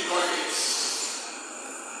playing the toilets.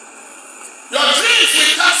 Your dreams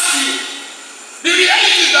will cast you. The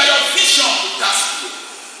reality is that your vision will cast you.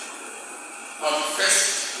 I was the first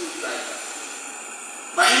school driver.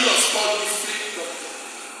 My in-laws called me flip doctor.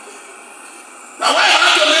 Now when I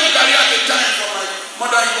had to make career at the time for my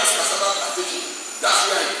mother-in-law's cassava plantation, that's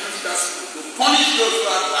where I used that school to punish those who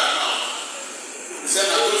are bad now. He said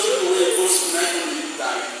that those people who go to night when they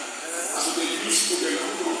die, as they use to them,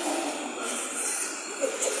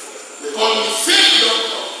 they call me fake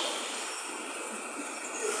doctor.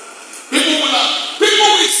 People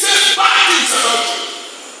will say bad things about you.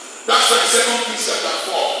 That's why 2 Kings chapter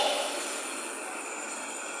 4.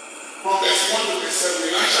 From verse 1 to verse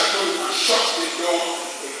 7, Elisha told him and shut the door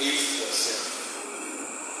against yourself.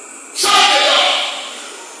 Shut the door.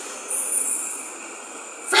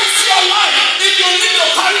 Face your life. If you need to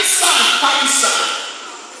carry sand, carry sand.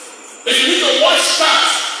 If you need to wash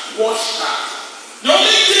cars, wash cars. The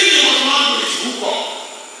only thing you must not do is hook up.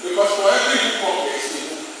 Because for every hook up, there is a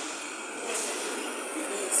hook.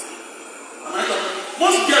 Am I talking?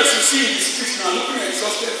 Most girls you see in the streets now looking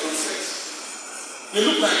exhausted from sex. They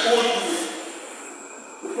look like old women.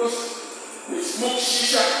 Because they smoke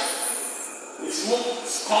shisha, they smoke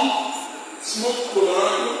skunk, smoke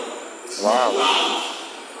Colorado, smoke loud,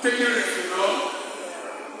 taking refinol.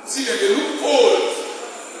 See that they look old.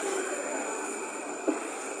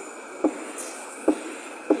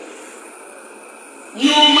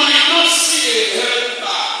 You might not see a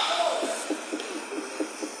helper.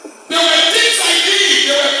 There were things I did,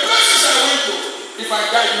 there were places I went to. If I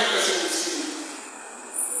died, no person would see me.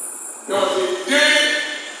 There was a day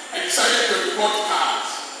I decided to report cars.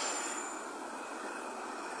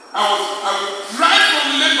 I would drive from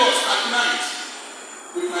Lagos at night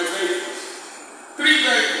with my vehicles. 3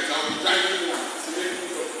 vehicles, I would drive in one.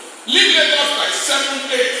 Leave Lagos by 7,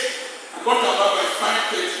 8. I got to about by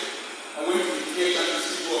 5:30. I went to the gate and the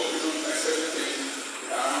civil operation by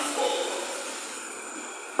 7:30, around 4.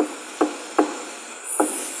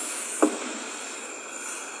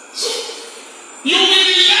 So, you will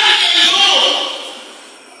be left alone.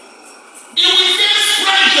 You will face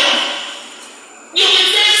pressure. You will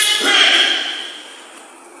face pain.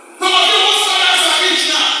 Some of you whose fathers are rich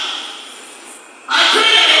now. I pray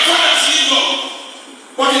that your fathers live long.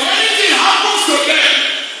 But if anything happens to them,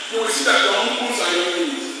 you will see that your uncles are your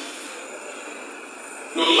enemies.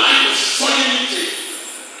 Your life is suddenly changed.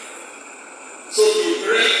 So be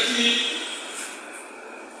ready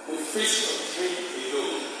to face your dream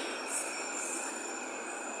alone.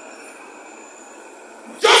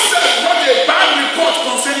 Joseph got a bad report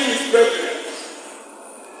concerning his brethren.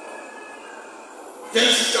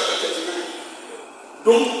 Genesis chapter 39.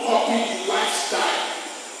 Don't copy the lifestyle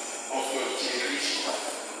of your generation.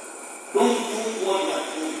 Don't do what you are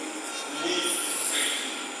doing.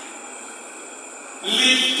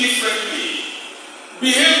 Live differently.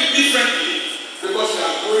 Behave differently. Because you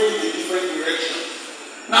are going in a different direction.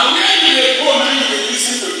 Now where you may go now, you may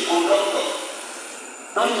listen to the conductor.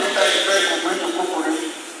 Don't enter a vehicle going to Kokori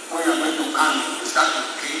when you are going to Kano. You start to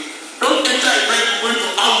clean. Don't enter a vehicle going to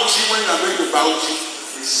Auchi when you are going to Bauchi.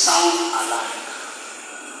 They sound alike.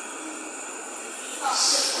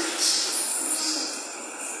 Separate.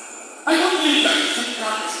 I don't need that you think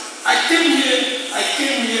that. I came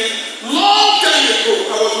here long time ago.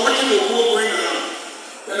 I was watching the war going around.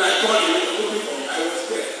 Then I called him and told me I was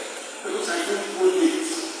there. Because I don't go late.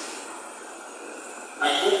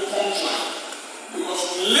 I go punctual. Because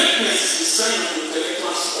lateness is a sign of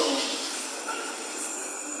intellectual stubbornness.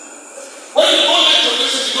 When you go late to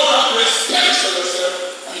places, you don't have respect for yourself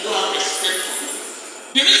and you don't have respect for people.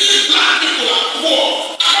 The reason black people are poor,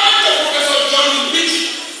 according to Professor John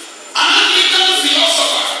Beatty, an Anglican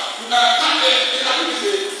philosopher,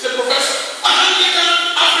 he's a professor, an Anglican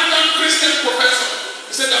African Christian professor.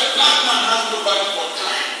 He said that black man has no value for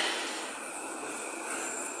time.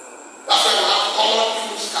 That's why we have colored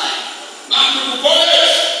people's time. Black people go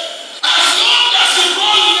late. As long as you go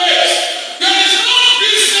late, there is no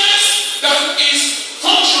business that is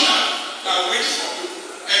functional that waits for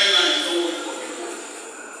people. Airlines don't wait for people.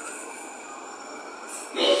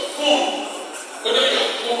 Your phone, whether you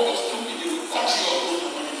are poor or stupid, you will cut your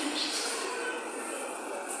phone when you finish.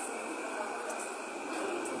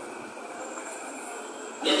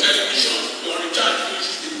 Your television, your recharge, which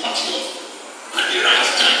is the bounty of at the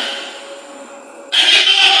right time. And you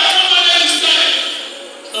know I don't want them to spend it.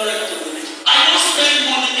 Not ready to do it. I don't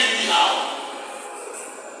spend money anyhow.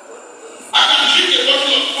 I can drink a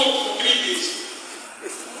bottle of Coke for 3 days.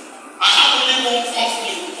 I have only one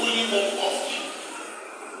coffee.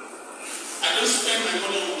 I don't spend my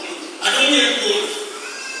money on clothes. I don't wear gold.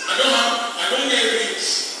 I don't wear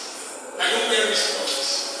rings. I don't wear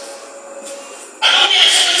wristwatches. I don't wear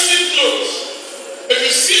expensive clothes. If you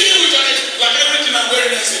see me with like everything I'm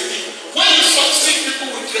wearing as a thing, when you succeed, people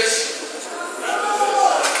will dress you.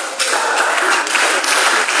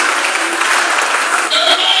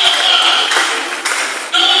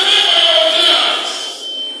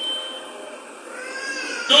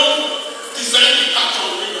 Don't design the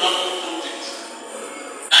pattern when you have no content.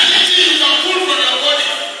 Anything you can pull from your body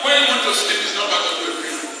when you want to sleep is not part of your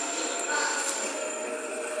dream.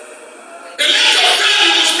 The length of time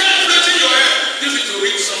you will spend plaiting your hair, use it to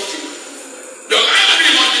read something. Your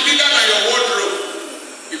library must be bigger than your wardrobe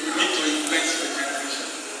if you need to influence the generation.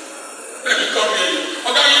 Let me come here.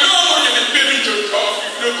 Okay, you know how you've been paying to talk.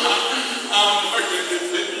 You know how you've been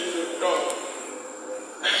paying to talk.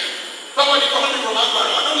 Somebody calling me from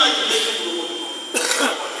Apoki. I don't like to listen to the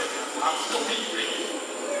I'm stupid brain.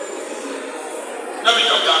 Let me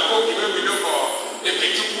talk to Apoki when we look for a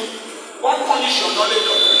beautiful. What punish your knowledge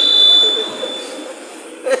of me?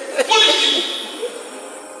 Foolish people.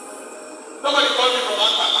 Somebody called me from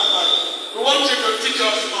Apoki. We want you to teach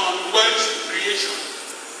us on wealth creation.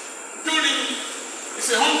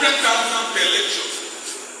 It's 100,000 per lecture.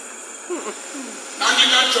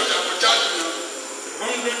 Anglican church, I will charge you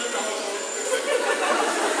 100,000.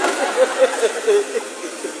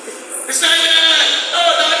 He said,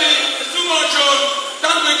 oh daddy, it's too much.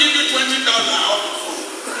 Can't we give you 20,000 out of the phone?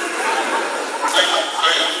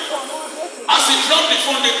 As he dropped the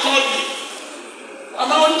phone, they called me. I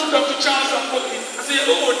went to Dr. Charles Apoki. I said,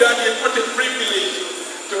 oh daddy, what a privilege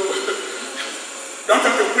to don't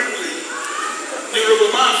have a privilege. The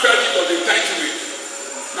Yoruba man felt it was entitlement.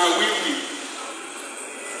 Now we win.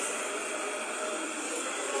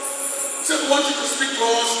 So we want you to speak to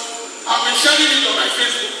us. I've been sharing it on my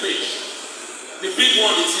Facebook page. The big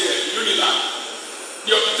one is here, Unilag.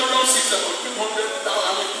 The auditorium seats about 2,000 to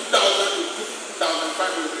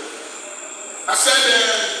 2,500. I said,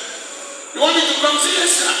 you want me to come? Say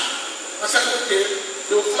yes, sir. I said, okay.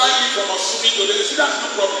 They will fly me from Asumi to Lagos. That's no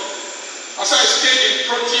problem. I said, I stayed in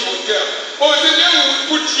Proti Hotel. Oh, the day we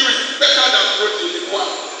will put you in better than Proti in the Guam.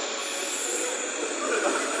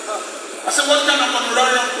 I said, what kind of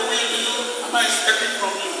honorarium do we am I expecting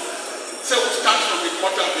from you? He said, we'll start from the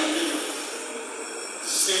quarter of a million.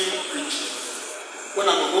 Same preaching. When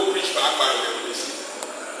I will go preach back by the way,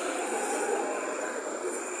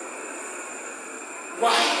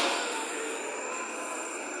 why?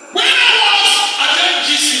 When I was at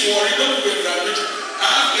MGC Warri, don't be graduated.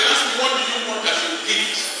 They asked me, what do you want as your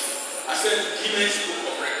gift? I said, Guinness Book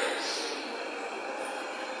of Records.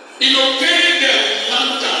 In obtaining them in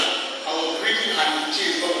London, I was reading and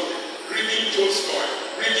changed all of it. Reading Tolstoy,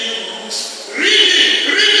 reading Rus, reading.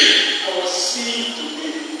 I was seeing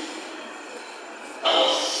today.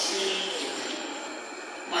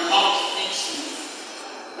 My mouth feeds me.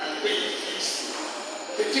 My brain feeds me.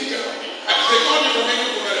 They take care of me. They called me from any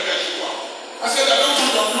government that you want. I said, I don't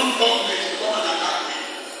want a non-government to come and attack me.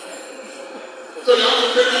 So you have to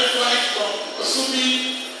pay my flight from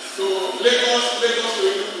Asumi to Lagos to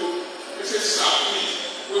Enugu. They say, sir, please,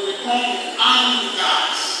 we will come with armed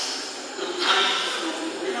guards to carry you through.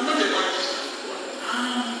 We are not a politician, but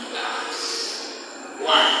armed guards.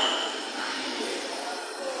 Why?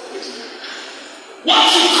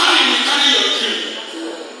 What you carry, you carry your dream.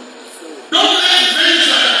 Don't let friends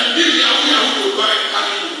that give you who will buy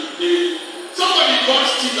carry you. Somebody bought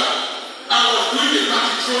Tiba and was doing the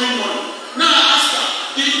party throwing money. Now I ask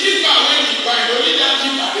her, the Tiba when you buy, the only that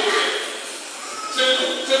Tiba they get. Say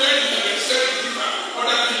no, say when you sell the Tiba,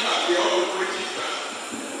 other Tiba they all operate Tiba.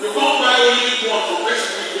 You can't buy only one for best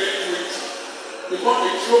we get 20. You can't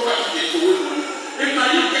be throw party get away money. If now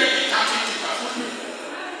you get the 30 Tiba, what do you do?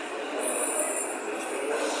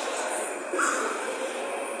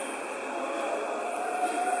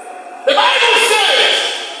 The Bible says,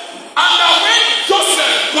 and that when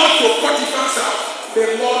Joseph got to Potiphar's house,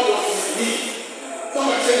 the Lord was with him.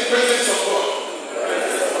 Somebody say the presence of God.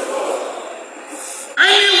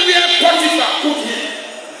 Anywhere Potiphar put him,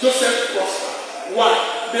 Joseph prospered. Why?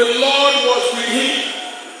 The Lord was with him.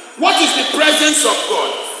 What is the presence of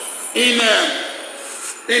God? In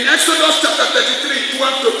Exodus chapter 33,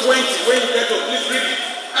 12 to 20, when you get to please read it.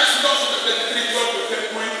 Exodus chapter 33, 12 to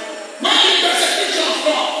 20. When the persecution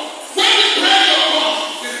comes, when the prayer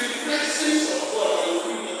comes, is the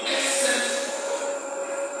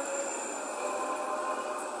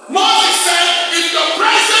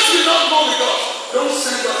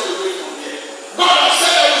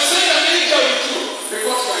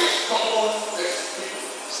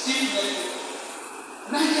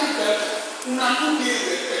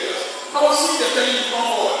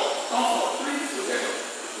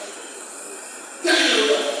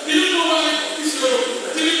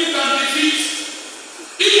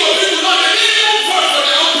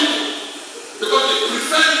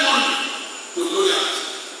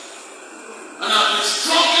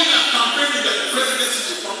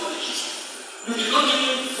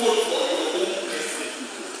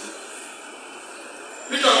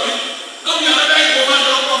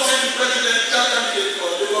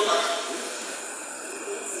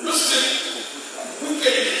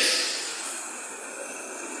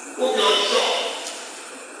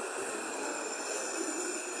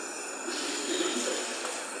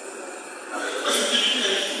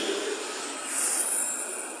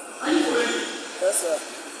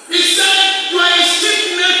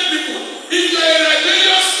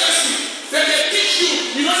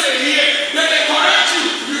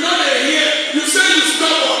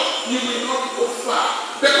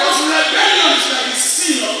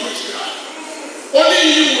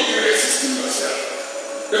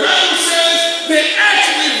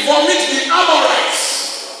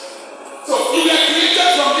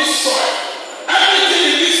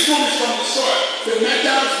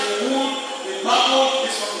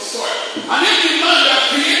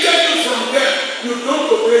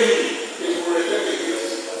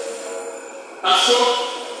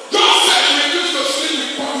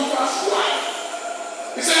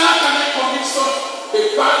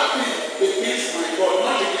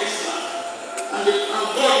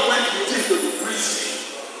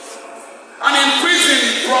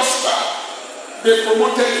they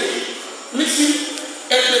promoted him. Listen,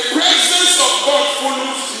 if the presence of God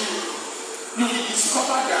follows you, you will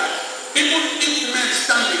discover that even if men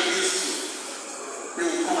stand against you, they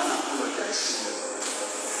will come and apologize to you.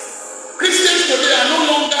 Christians today are no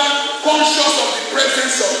longer conscious of the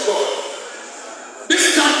presence of God.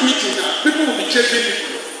 This camp meeting now, people will be chasing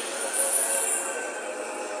people.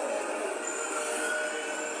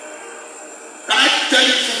 Can I tell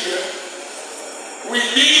you something? We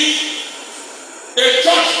did, a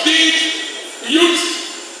church did youth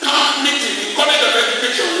camp meeting in College of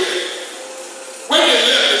Education here. When they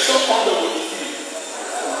left, they saw condom on the field.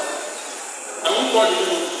 I won't call the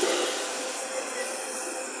name of the church.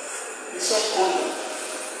 They saw condom.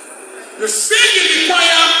 You sing in the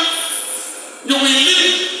choir, you will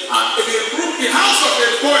live at the house of a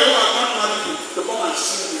boy who has not married you to come and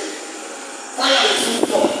sing here. Fire is too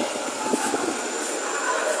tall.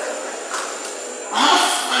 I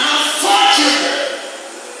have 4 children.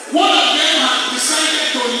 One of them has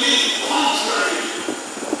decided to live contrary.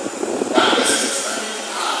 That person is having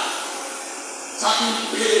hard, having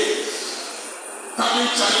pains, having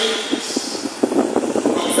challenges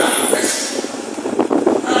of that person.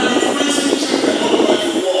 And influencing children all over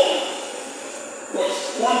the world. But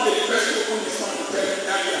one day the person opened his mouth to tell him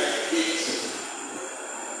that they are hate.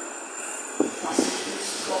 As he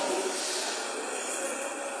gives troubles.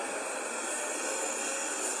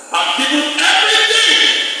 I've given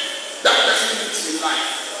everything that person needs in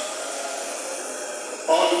life.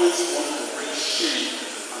 Always want to bring shame.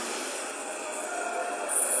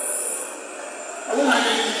 I won't hide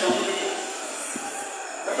anything from you.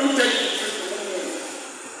 I don't tell you the truth.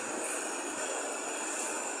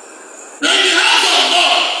 You're in the house of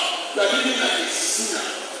God. You are living like a sinner.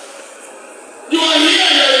 You are here,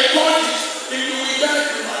 you are a cultist. If you will die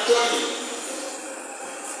prematurely.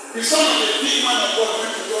 The son of a big man of God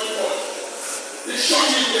went to join God. They shot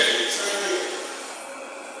him dead in Israel.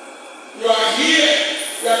 You are here.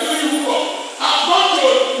 You are doing hookah. I've gone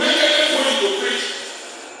to make everybody to preach.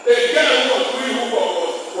 A girl who was doing hookah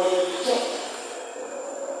was in the church.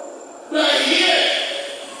 You are here.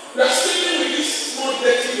 You are sleeping with these small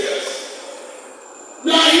dirty girls.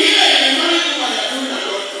 You are here. You are married woman. You are doing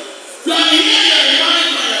adultery. You are here. You are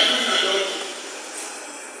married woman. You are doing adultery.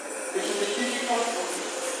 It will be difficult for you.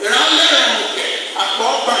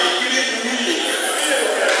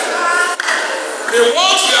 The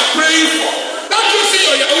ones we are praying for. Don't you see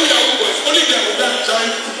your Yahoo boys? Only them will then join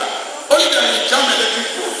Kuba. Only them will jam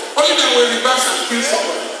electric pole. Only them will reverse and kill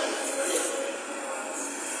somebody.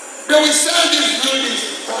 They will sell these buildings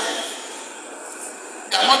in time.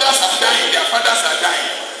 Their mothers are dying, their fathers are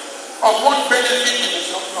dying. Of what benefit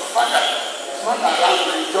is your father is not allowed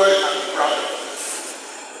to enjoy and be proud of.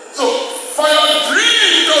 So, for your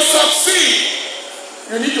dream to succeed,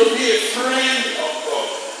 you need to be a friend of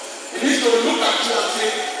God. You need to look at you and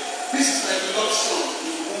say, this is my beloved son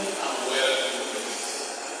in whom I'm well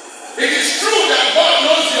pleased. It is true that God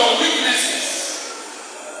knows your weaknesses,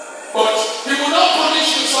 but He will not punish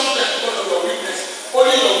you sometimes because of your weakness.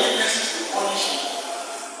 Only your weaknesses will punish you.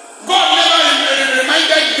 God never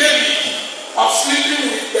reminded David of sleeping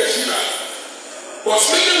with Bathsheba, but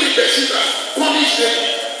sleeping with Bathsheba punished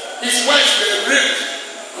David. His wives were raped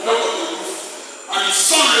on top of the roof, and his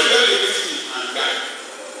son rebelled against him and died.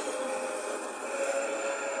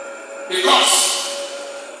 Because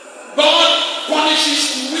God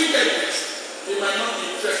punishes wickedness, He might not be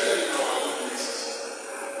interested in our weaknesses.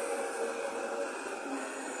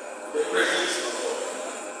 The presence of God.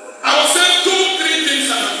 I will say 2-3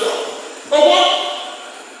 things and I'm done. But what?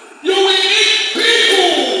 You will need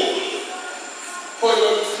people for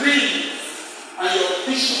your dream and your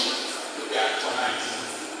vision to be actualized.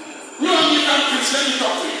 You Anglican priests, let me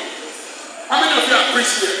talk to you. How many of you are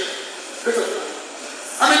priests here?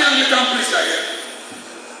 How many Anglican priests are here?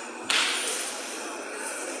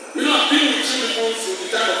 You know, I've been with you people since the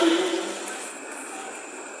time of the youth.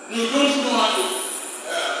 You don't know how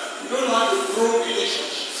to grow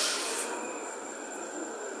relationships.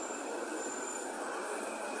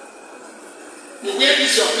 You wear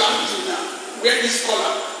this your black thing now. Wear this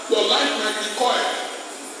collar. Your life might be coiled.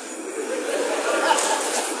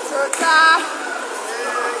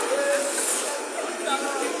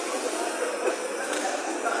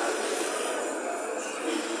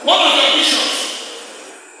 One of your bishops.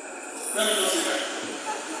 Let me not say that.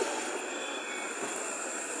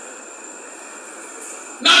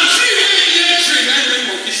 Now, the tree name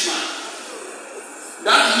of this man.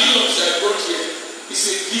 That hill of I brought here is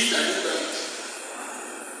a gift I didn't buy it.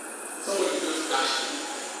 Somebody just dashed me.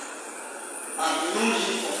 I've known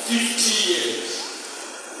him for 50 years.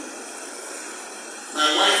 My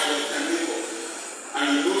wife was a neighbor.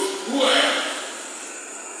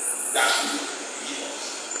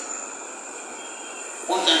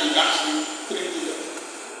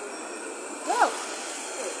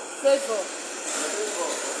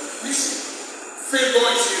 Listen, favor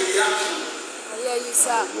is a reaction. I hear you,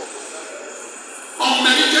 sir.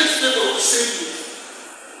 Unmerited favor will save you.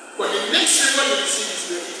 But the next favor you receive is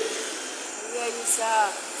merited. I hear you,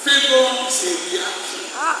 sir. Favor is a reaction.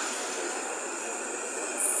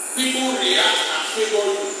 People react and favor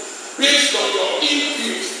you based on your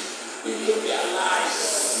input into their lives.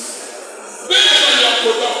 Based on your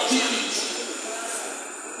productivity.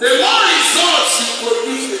 The more results you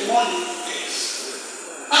produce, the more you get.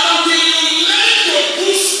 And until you learn to do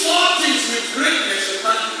small things with greatness, you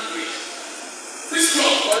can't do great. This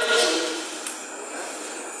clock corrects you.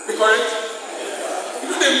 Be correct? You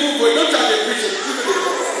know they move, but you don't have the preacher. You do the move.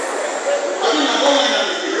 I mean, I don't want to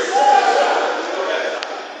be great.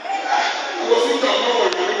 I was thinking of no one,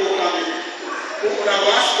 I don't want to be great. Who would have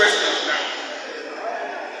asked questions now?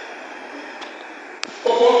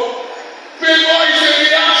 Favor is a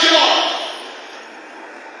reaction.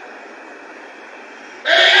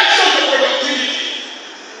 A reaction to productivity.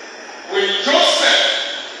 When Joseph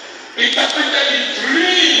interpreted the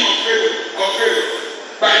dream of Pharaoh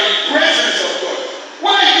by the presence of God.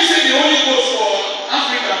 Why did he say the Holy Ghost for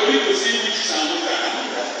Africa for you to see witches and wizards?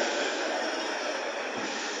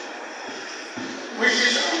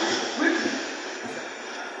 Witches and wizards.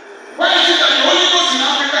 Why is it that the Holy Ghost in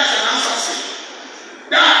Africa is an assassin?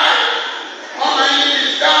 Die! All my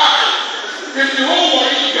enemies die! If the whole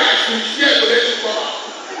Warri guys will fear to let you come out.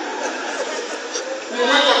 You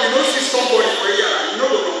wake up, you don't see somebody for a year, you know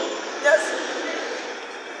the Lord. Yes.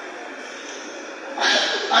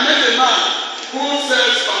 I met a man who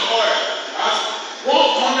sells palm oil, has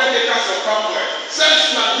 100 acres of palm oil,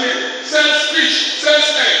 sells plantain, sells fish,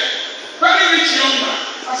 sells egg. Very rich young man.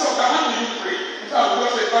 I said, how do you pray? He said, I will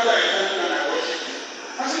just say, Father, I thank you and I worship you.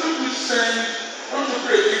 I said, don't you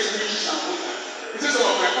pray against witches and wizards. He said, some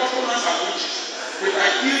of my customers are witches. If I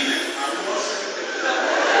kill them, I will not send them.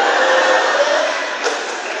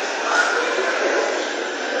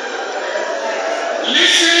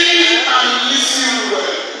 Listen and listen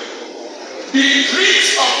well. The dreams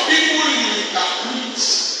of people you interpret.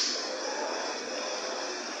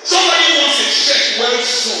 Somebody wants a check well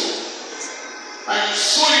sold. And you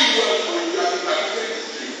sold it well for you, you have interpreted his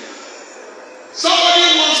dream. Somebody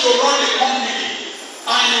wants to run a company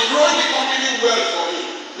and you run the company well for him,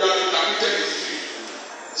 you have interpreted his dream.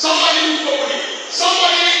 Somebody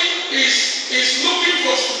is looking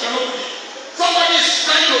for stability. Somebody is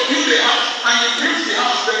trying to build a house and you build the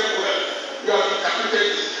house very well. You have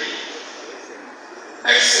interpreted his dream.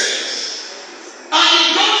 Excellence. And you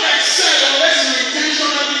don't excel unless you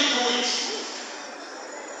intentionally do it.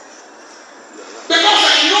 Because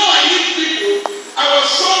I know I need people. I was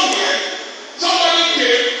somewhere, somebody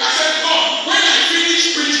came, I said, God, when I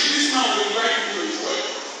finish preaching, this man will invite me to his church.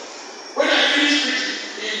 When I finish preaching,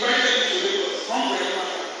 he invited me to Lagos. Come for a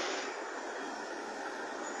matter.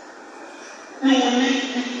 You will need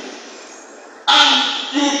people. And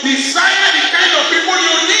you desire the kind of people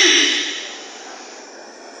you need.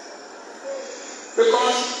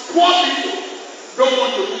 Because poor people don't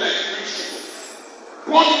want to be like rich people.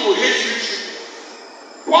 Poor people hate rich people.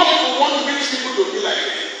 Poor people want rich people to be like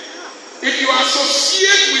them. If you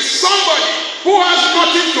associate with somebody who has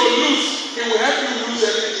nothing to lose, it will help you lose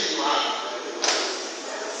everything you have.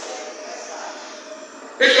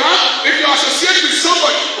 If you associate with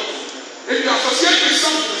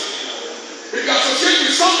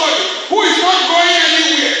somebody who is not going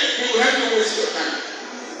anywhere, it will help you waste your time.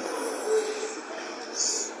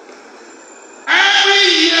 Every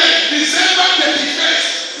year, December 31st,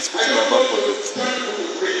 I don't go to join people to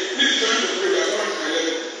pray. Please join to pray. I'm not in my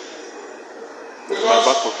level. Because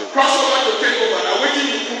crossover to take over. Now waiting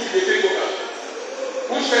you put in the take over.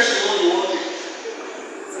 Which person you want it?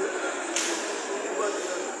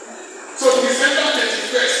 So December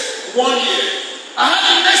 31st, 1 year. I had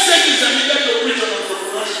a message I needed to preach on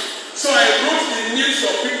entrepreneurship. So I wrote the names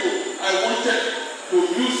of people I wanted to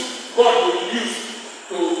use, God would use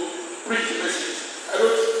to preach the message. I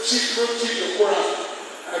wrote Chief Yokora.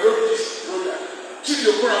 I wrote this, wrote that. Chief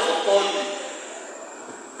Yokora called me.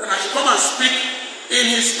 And I should come and speak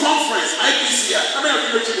in his conference, IPCI. How many of you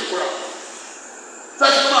know Chief Yokora? So I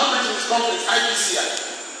should come and preach in his conference, IPCI.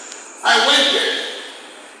 I went there.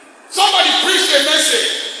 Somebody preached a message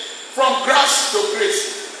from grass to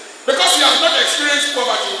grace. Because he has not experienced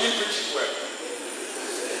poverty, he didn't preach it well.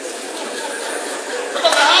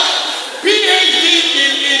 Because I have PhD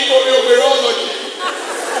in oeurology.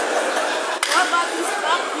 What about this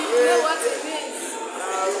stuff? You know what it means.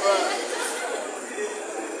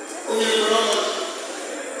 Oeurology.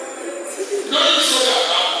 Don't you show that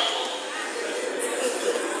before?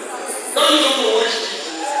 Don't you know to watch this?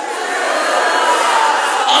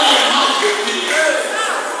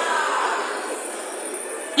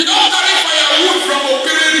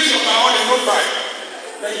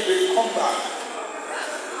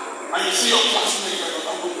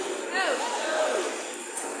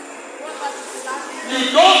 You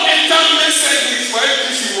don't enter messages for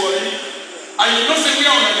FTC Warri, and you don't say we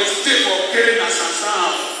are on the stage for carrying a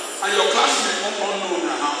Sansan, and your classmates won't know in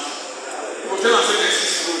the house. You will tell us that this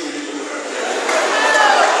is so really good.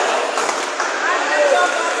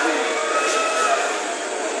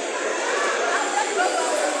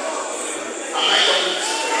 Am I talking to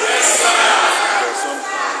you? Yes, sir.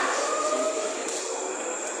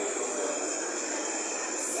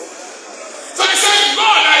 So I said,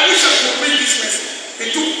 Lord, I wish I could bring this message.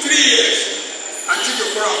 It took 3 years until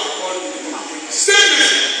the prayer of God will come and preach. Same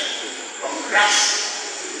message from grass.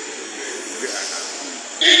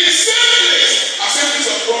 In the same place, Assemblies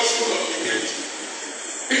of God School of Divinity.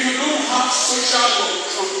 If you don't have social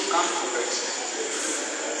control, you can't correct.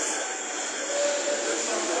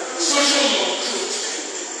 Social control.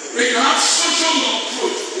 When you have social control,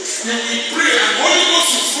 you will pray and Holy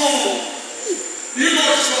Ghost will form. You know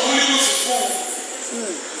what the Holy Ghost will form.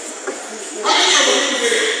 How many of you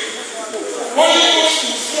today? Holy Ghost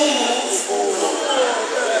will form.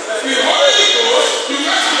 The Holy Ghost, you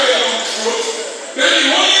guys have a long throat. Then the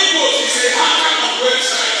Holy Ghost is a hacker of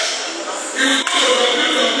websites. He will go to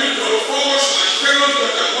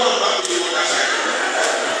www.forward/parents.1 to the other side.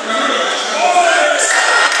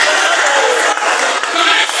 Can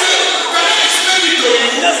I explain it to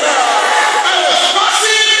you? Yes, sir. I was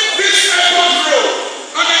passing this airport road,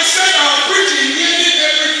 and I said I'm preaching nearly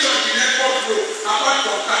every church in airport road, apart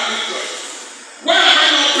from Catholic church. Why am I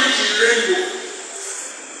not preaching rainbow?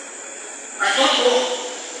 I don't know.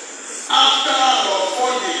 After about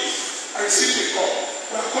 4 days, I received a call.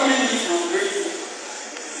 We are calling you from rainbow.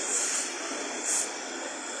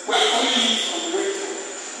 We are calling you from rainbow.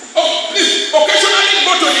 Oh, please, occasionally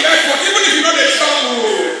go to the airport, even if you know the travel.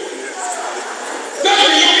 That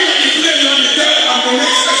will be looking at the plane on the tell I'm the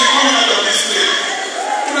next person coming out of this plane.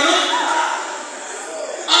 You know?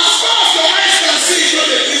 As far as your eyes can see, it's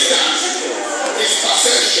not a distance. It's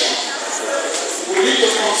perception. We need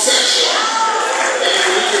to conception. And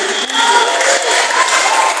we need to believe it.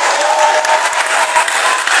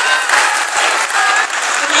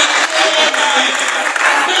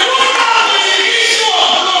 The woman with the issue of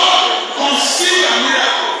blood conceived a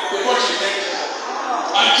miracle before she entered.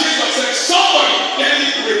 And Jesus said, somebody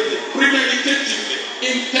deliberately, premeditatively,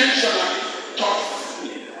 intentionally taught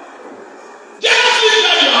me. Just lift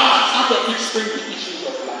up your heart out of which spring the issues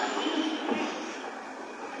of life.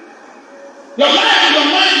 Your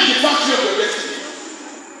mind is the factory of your destiny.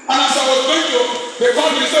 And as I was going to the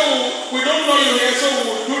country, so we don't know you here, so we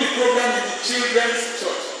will do the program in the children's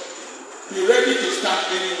church. You're ready to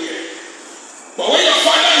start anywhere. But when your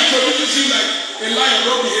father introduces you like a lion,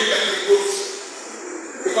 don't behave like a goat.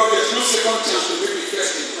 Because there's no second chance to make the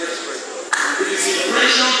first impression. It is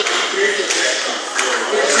impression that will create your second.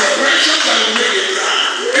 It is impression that will make a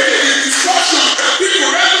brand. It is a discussion that people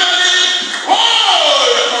regularly,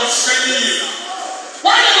 you're concerning you.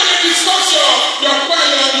 Why are you going to discuss your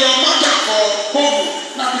matter for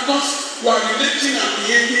Kogu? Now because you are relating and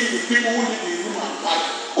behaving with people who live in room and party.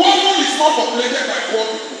 Kogu is not populated by poor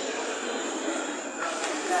people.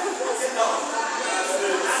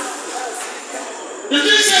 You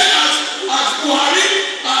think say as Warri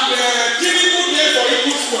and Tinubu there for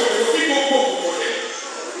equal square, there will be no Kogu for them.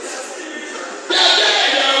 They are there,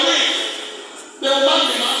 they are away. They will not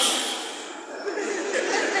be answered.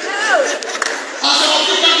 And some of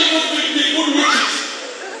you can't even be good witches.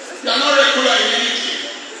 They are not regular in anything.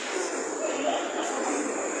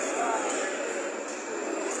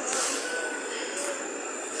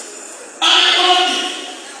 And they told me.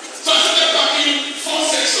 So I started packing 4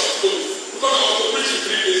 sets of clothes. Because I was to preach in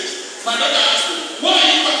 3 days. My daughter asked me, why are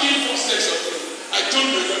you packing 4 sets of clothes? I told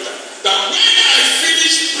my daughter that when I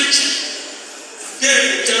finish preaching, they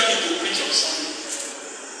will tell me to preach on Sunday.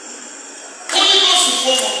 Holy Ghost will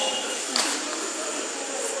form up.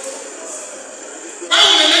 Why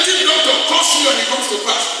will the native doctor curse you when it comes to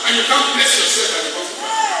pass and you can't bless yourself when it comes to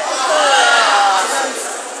pass?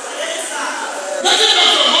 Native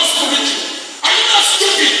doctor must come with you. Are you not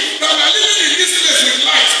stupid that we are living in this place with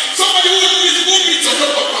light? Somebody who meets on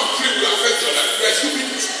top of palm tree will affect your life. You are stupid.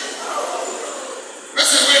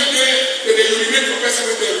 Let's say when they urinate for person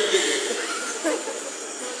when they are really.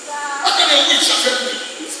 How can a witch affect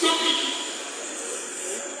me? It's stupid.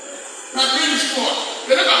 My brain is poor.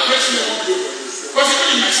 They never press me on the way. Because even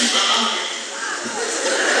in my sleep, I'm hungry.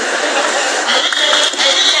 I wake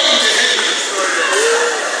up with a headache.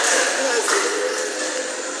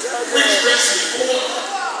 Which press me poor.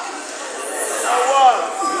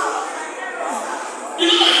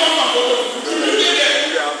 You know my papa photo? To do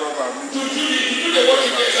the work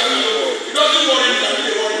in there. It doesn't worry me that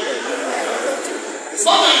they worry me.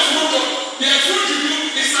 Sometimes Their food to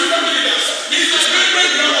do is my family leaders. It's the great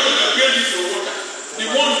grandmother that gave you the water. The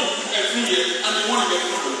one every year and the one in the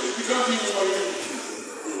front. You can't be worried.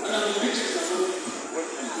 And I'm going to teach you.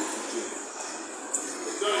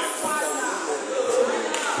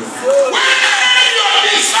 When your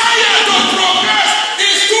desire to progress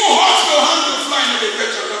is too hot to handle flying in the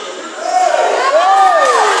picture.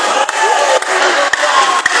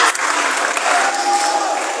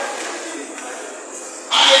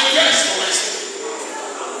 I guess for myself.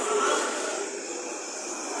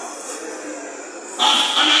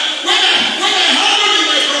 When I handled the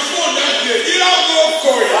microphone that day, it all go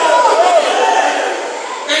cold.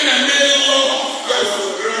 And the middle I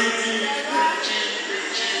was grinding,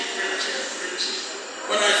 preaching.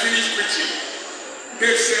 When I finished preaching,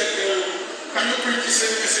 they said, can you preach the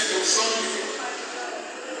same message on Sunday?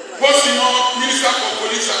 What's the Minister for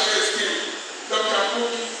Police Affairs came? Dr.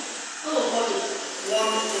 Apoki,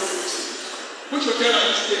 one which hotel are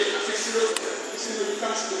you staying? I said, serious hotel. He said, no, you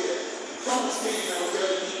can't stay here. Come and stay in a hotel,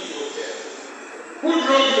 DB hotel. Who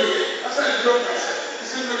drove you here? I said, I drove myself. He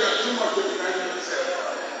said, no, you are too much to be driving yourself.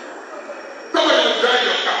 Somebody will drive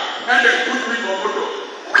your car and then put me on motor.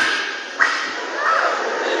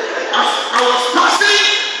 I was passing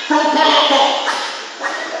from Palapa.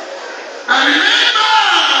 I remember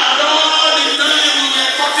all the time we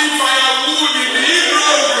were cutting firewood in the Hebrew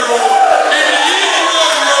road.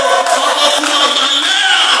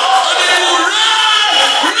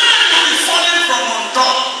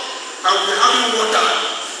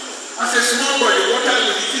 As a small boy, the water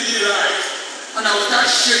will easily rise, and I will start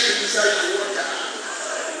shaking inside the water.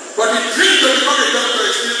 But the dream to become a doctor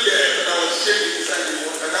is still there, but I was shaking inside the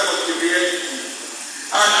water. That was the reality.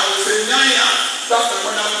 And I would say, Naya, that's the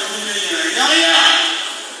one I'm doing. Naya!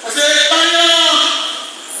 I say, Naya!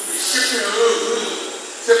 I'll be shaking.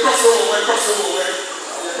 Say, cross over. I cross my leg.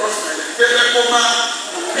 Say, Lekoma,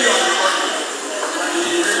 you'll be on the body. And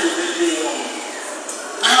you will make me warm.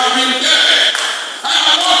 I have been there. I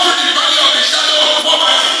have walked through the valley of the shadow of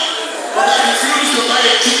poverty, but I refuse to buy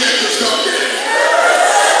a ticket to stop there.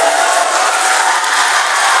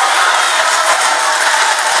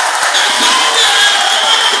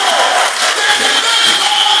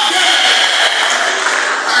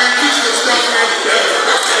 I refuse to stop right there.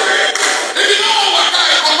 If you know what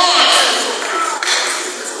I come on,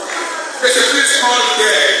 there's a place called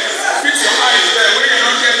there. Fix your eyes there when you're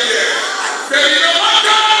not yet there. There you know what?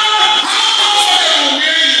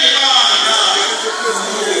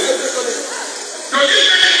 So this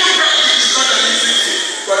medical practice is not an easy thing,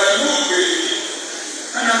 but I move with it,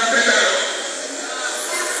 and I'm better.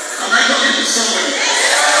 Am I talking to somebody?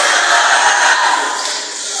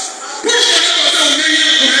 Push the level to make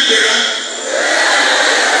you connect there.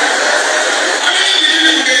 I mean, you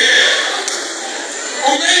didn't get it.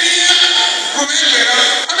 Omania, how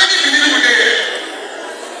many people there?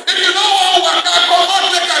 If you know what I come out,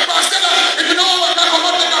 take a pass. If you know what I come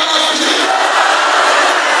out, take a pass.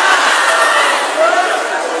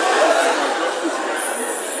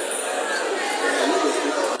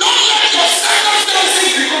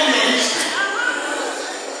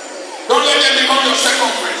 Don't let them become your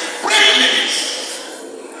circumference. Break limits.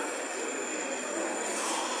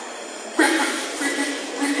 Break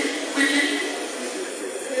it.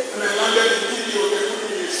 And I landed in video, they put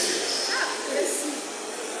me in seats.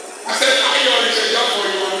 I said, I am a job for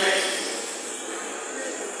you next.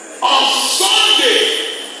 On Sunday,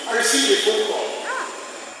 I received a phone call.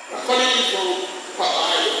 I'm calling you from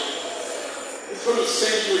Papa Ayo. He's going to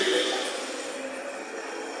send you a letter.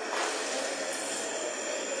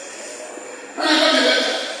 And I got the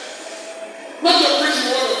letter. Not to preach the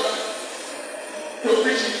word of God, to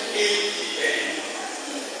preach ATM.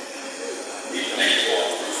 The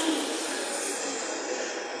network.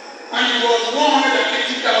 And it was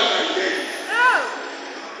 180,000 then.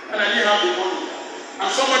 And I didn't have the money. And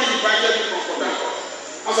somebody invited me from Port Harcourt.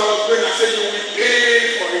 As I was praying, I said, you will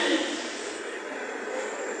pay for it.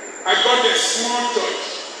 I got a small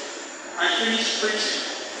church. I finished preaching.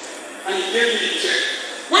 And he gave me a check.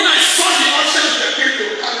 When I saw the ushers that came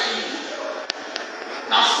to carry me,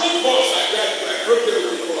 now school bus like that, I broke there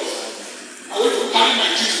with the bus. I went to carry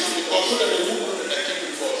my cheese from the bus so that they wouldn't protect me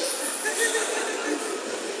with the bus.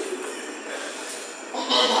 Oh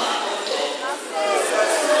my God, I got up.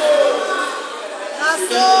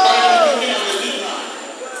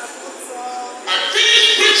 I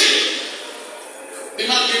finished preaching. The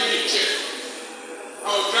man gave me a check. I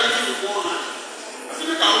was driving with one hand. I said,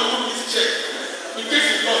 look, I will want this check. In case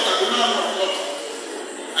it's lost, I will not have what.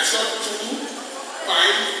 I saw 2, 5,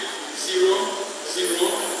 0,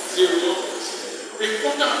 0, 0. A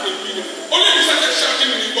quarter of a million. Only the started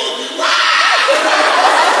shouting in the ball. Wow!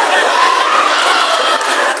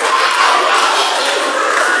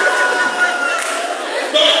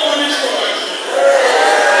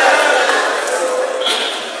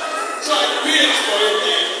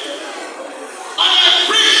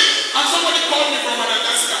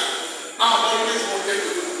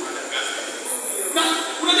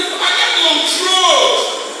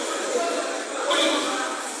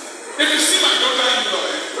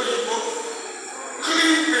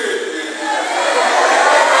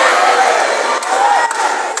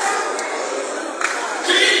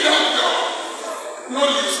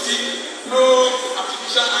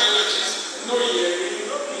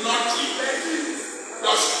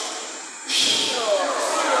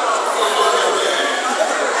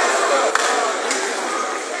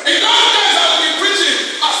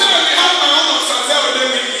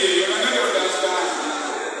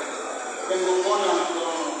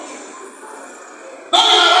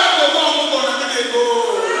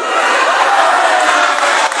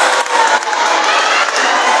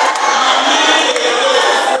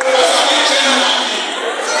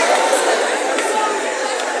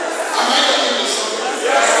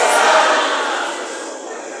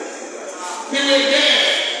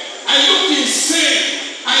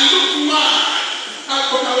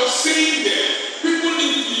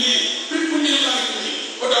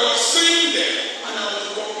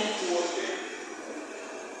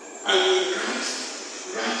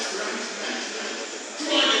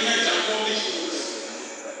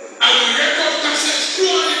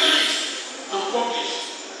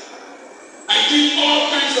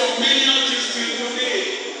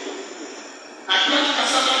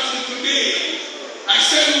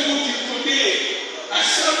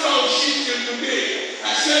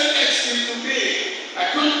 sell eggs till today.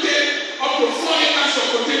 I planted up to 4 acres of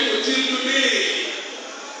potato till today.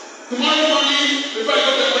 Tomorrow morning, before I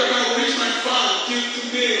go to work, I will reach my farm till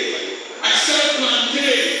today. I sell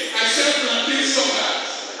plantain. I sell plantain sugar.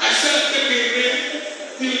 I sell pepper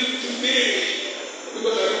till today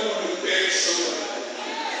because I don't want to beg someone.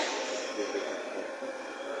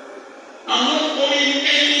 I'm not owing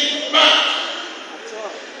any back.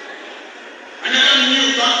 I never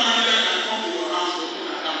knew bank manager can come to your house to open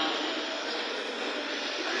an account.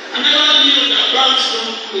 I never knew that banks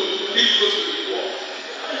don't live close to the poor.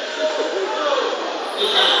 You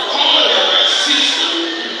can call them by 6 and you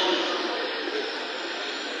give money.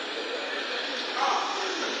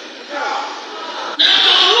 There are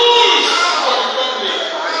some rules for the company,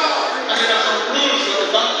 and there are some rules for the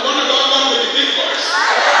bank. You want to go along with the big boys?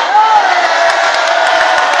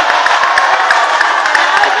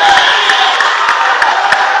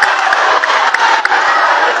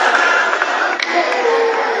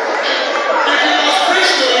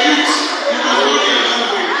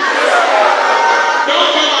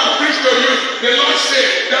 The Lord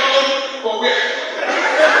said, down for where?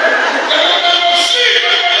 They will never sleep,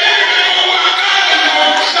 they will never work out, and they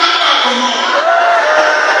will stand back for more.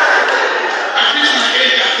 I reached my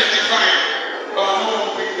age at 35, but I'm not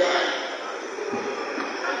a big guy.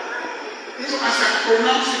 So as I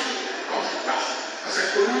pronounce it, comes to pass. As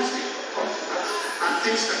I pronounce it, comes to pass. And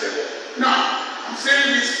things started work. Now, I'm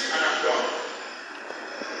saying this and I'm done.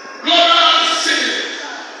 Global citizens,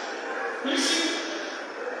 listen.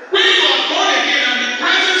 When you are born again and the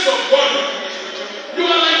presence of God is with you, you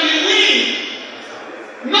are like the wind.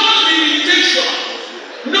 No limitation,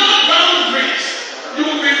 no boundaries. You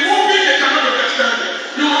will be moving, they cannot understand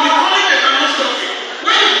it. You will be going, they cannot stop it.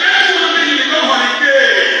 When you get to one thing, you become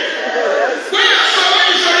holiday. When you are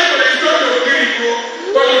sorry for the story of getting go,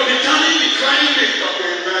 but you determine the climate of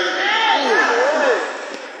the environment.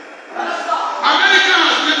 America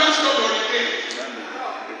has never stopped holiday.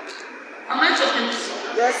 Am I talking to you?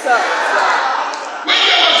 Yes, sir. When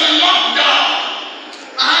there was a lockdown,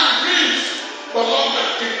 I had dreams for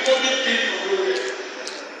lockdown. The COVID came from nowhere.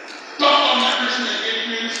 Top of my Christian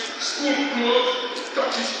engagements, school closed,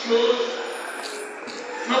 churches closed.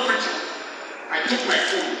 No preaching. I took my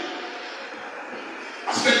phone.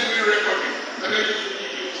 I started doing recording. I started doing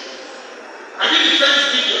videos. I did the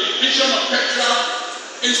first video, the vision of Petra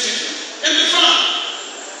Institute. In the farm,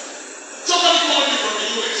 somebody called me from the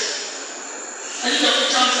US. I need a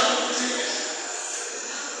chance to see this.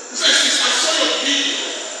 He says, I saw your video,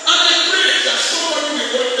 and I prayed that somebody will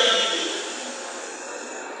watch that video.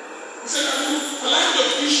 He said, I like your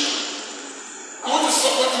vision. I want to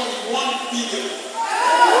support you with one video.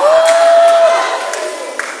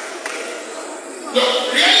 The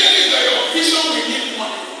reality is that your vision will need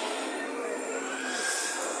money.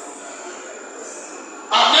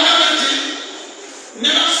 I've never met him,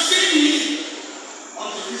 never seen him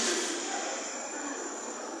until recently.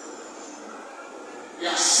 He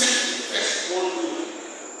has sent the first one way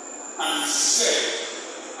and said,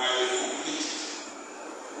 I will complete it.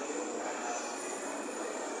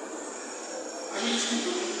 Are you listening to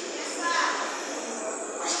me?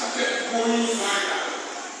 I started going viral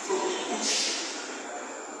from the bush.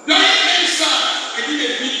 During exam, I did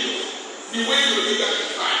a video, the way you lead at the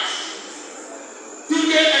fight.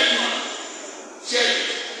 Today, everyone, share it.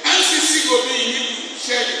 NCC will be in it,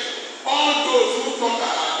 share it. All those who thought I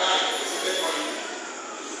had died, they said,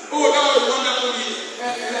 oh, that was a wonderful video.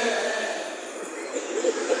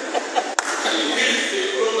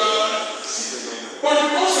 But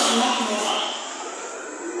because I'm not normal,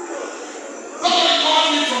 somebody called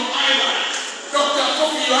me from Ireland. Dr.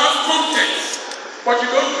 Apoki, you have content, but you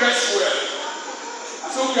don't dress well. I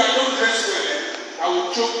said, okay, I don't dress well, I will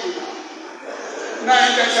choke you now. Now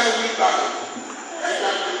I guess I will battle.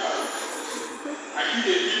 I did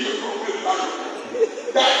a video from Will Battle.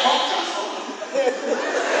 That hot transformer.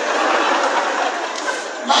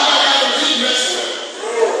 Malaga, does he dress well?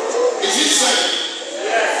 Is he selling?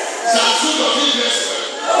 Yes. Zamsu, does he dress well?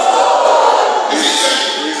 No. Is he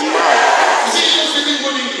selling? He's mad. Is he even speaking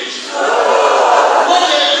good English? No. What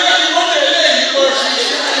a lady, because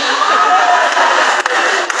she's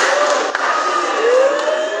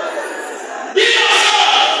be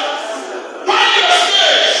yourself! Find your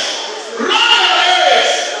space! Run your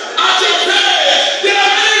race! At your pace! There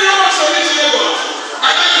are many roads on this Lagos.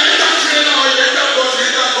 I like the enter trainer or you enter bus, you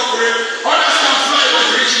enter corporate. Others can fly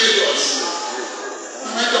but reach Lagos.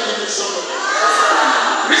 Am I talking to somebody?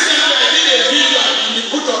 Recently I did a video in the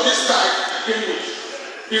boot of this tag I came with.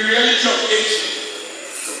 The reality of aging.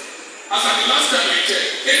 As at the last time I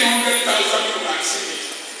checked, 800,000 people had seen it.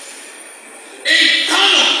 In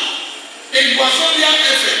Kano, in Wazobia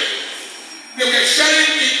FM, they were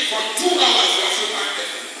sharing it for 2 hours. Wazobia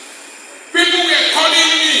FM. People were calling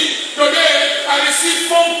me. Today, I received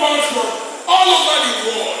phone calls from all over the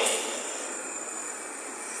world.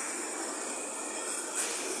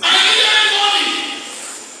 I needed money.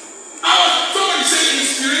 I was somebody saying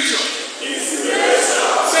inspiration. Inspiration.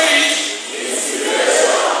 Say it.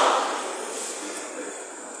 Inspiration.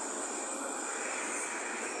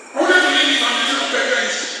 I wanted to lay the foundation of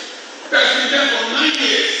parents that's been there for 9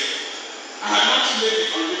 years. I had not laid the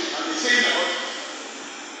foundation. I've been saying about it.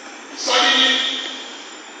 Suddenly,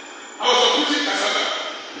 I was uprooting cassava.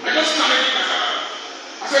 I just carried the cassava.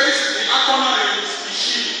 I said, this is the Akona and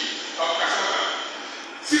species of cassava.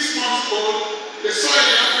 6 months old, the soil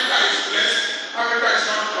in Africa is blessed. Africa is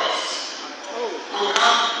not cursed. And we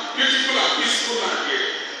have beautiful and peaceful land here.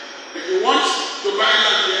 If you want to buy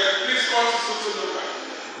land here, please call this social number.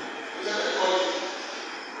 Is that what they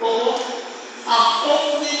call it? I'm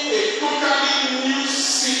opening a totally new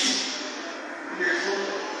city in the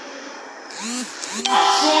zone.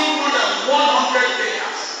 I've sold more than 100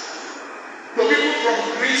 acres to people from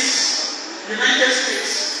Greece, United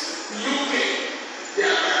States, UK. They are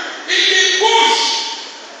there. In the bush.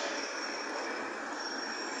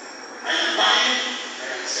 I am buying, I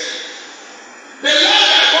am selling. The land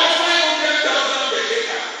I bought 500,000 per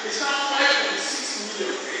acre is now 5.6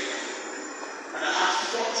 million per acre. And I have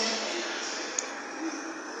 14 acres.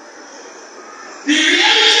 The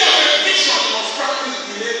reality of a vision must practice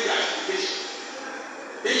delayed gratification.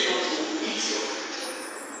 They got to eat your future.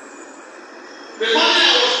 The money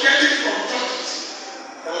I was getting from churches,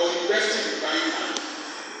 I was investing in buying land,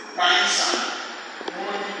 buying sand,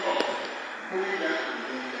 moving up, moving down, and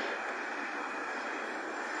moving down.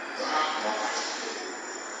 So I have property.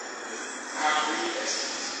 I have real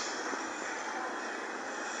estate.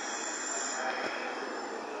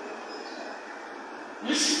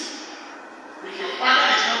 Listen, if your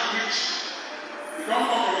father is not rich, you don't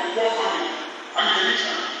come from a poor family. I'm a rich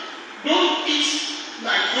man. Don't eat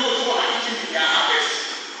like those who are eating their harvest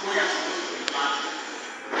when you are supposed to be planted.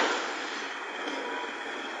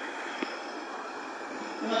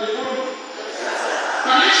 You know the problem?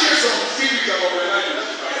 Can I share some secrets about my life?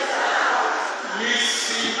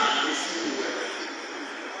 Listen and listen well.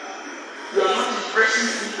 You are not impressing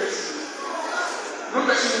any person. No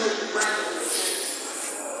person knows the brand of your chest.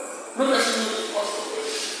 No person knows the cost of your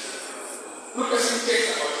shit. No person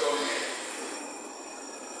cares about your hair.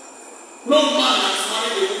 No man has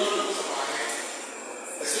married a woman because of her hair,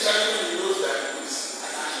 especially when he knows that it is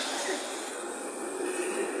attached.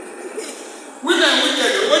 Women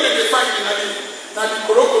wicked, when they fight in the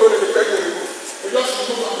korokoro, they fight the remove. They just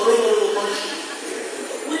remove a korokoro punish you.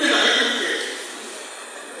 Women are very wicked.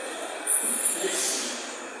 Listen,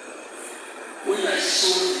 when I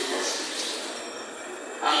sold the hospital,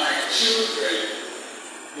 and my children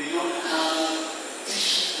did not have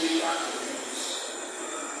tissue paper to use.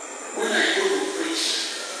 When I go to preach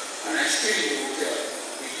and I stay in the hotel,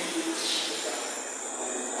 they give me tissue paper and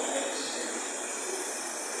they collect them.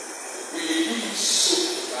 When they give me soap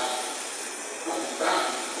to bath, and the bath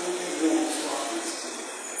only knows what it is,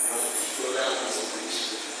 I will keep your life as a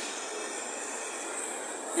preacher.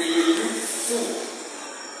 When they bring food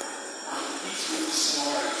and eat only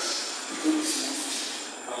small rice, eat only small fish,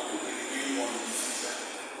 I will put the remaining one in the freezer.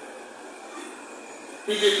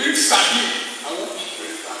 If they bring sardine, I won't eat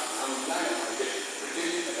breakfast. I will lie on my bed,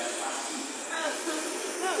 pretending that I'm fasting.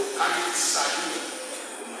 And it's sardine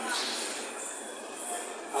for my children.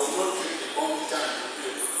 I will not drink the vomit and the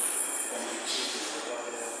milk for my children.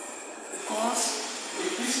 Because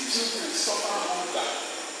if these children suffer hunger,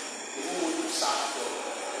 they won't want to serve God.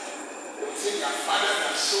 They will say their father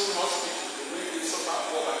has sold hospital to make them suffer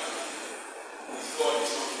poverty. With God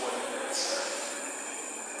is not what they serve.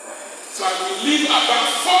 So I will leave about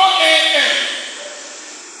 4 a.m.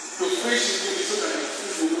 to praise Him so that the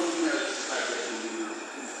food will not melt like that.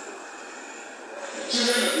 The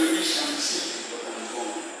children of the rich can be sleeping, but I'm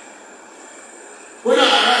gone. When I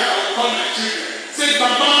arrive, I will call my children. Say,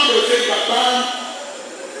 Baba, they will say, Baba.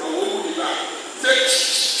 I will open the back. Say,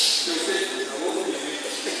 shh. They will say, I will open the back.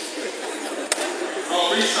 I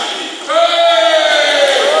will bring sardine.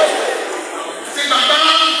 Hey! Say, Baba.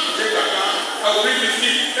 Say, Baba. I will bring the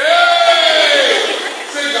sleep. Hey!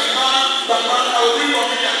 Say, Baba, Baba, I will bring your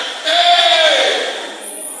media. Hey!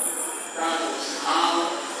 That was how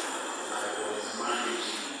I was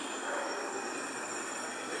managing.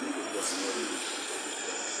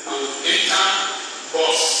 I would enter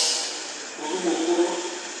bus, Urumokoro.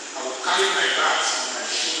 I would carry my bags on my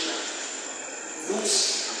shoulder, books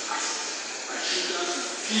and assets. My children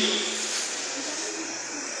would feel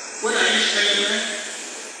When I reach element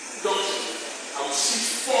junction, I will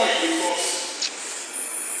sit for the bus.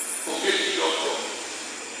 Forget the doctor.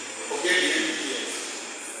 Forget the MBS.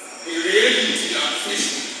 The reality I'm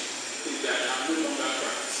facing is that I'm no longer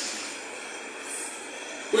practicing.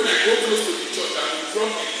 When I go close to the church, I will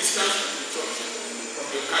drop a distance from the church,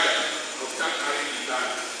 from the car. I'll start carrying the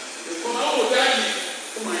bag. They come, oh, daddy,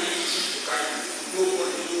 come and use it to carry it.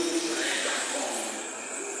 Nobody knows where I can come.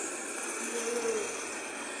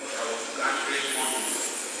 But I was gathering money.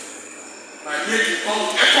 My mate will come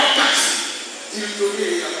with airport taxi. Till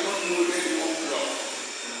today, I have not known any one block.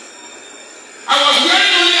 I was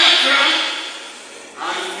wearing only a crown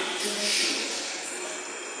and with 2 shoes.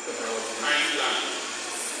 But I was behind land.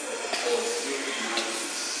 I was building houses.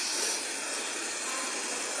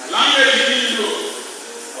 The landlady didn't know.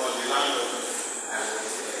 I was the landlord. I was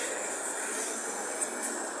there.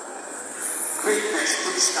 Greatness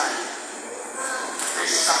takes time.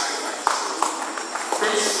 Takes sacrifice.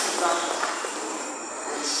 Takes sacrifice.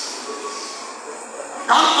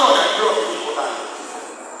 Thank God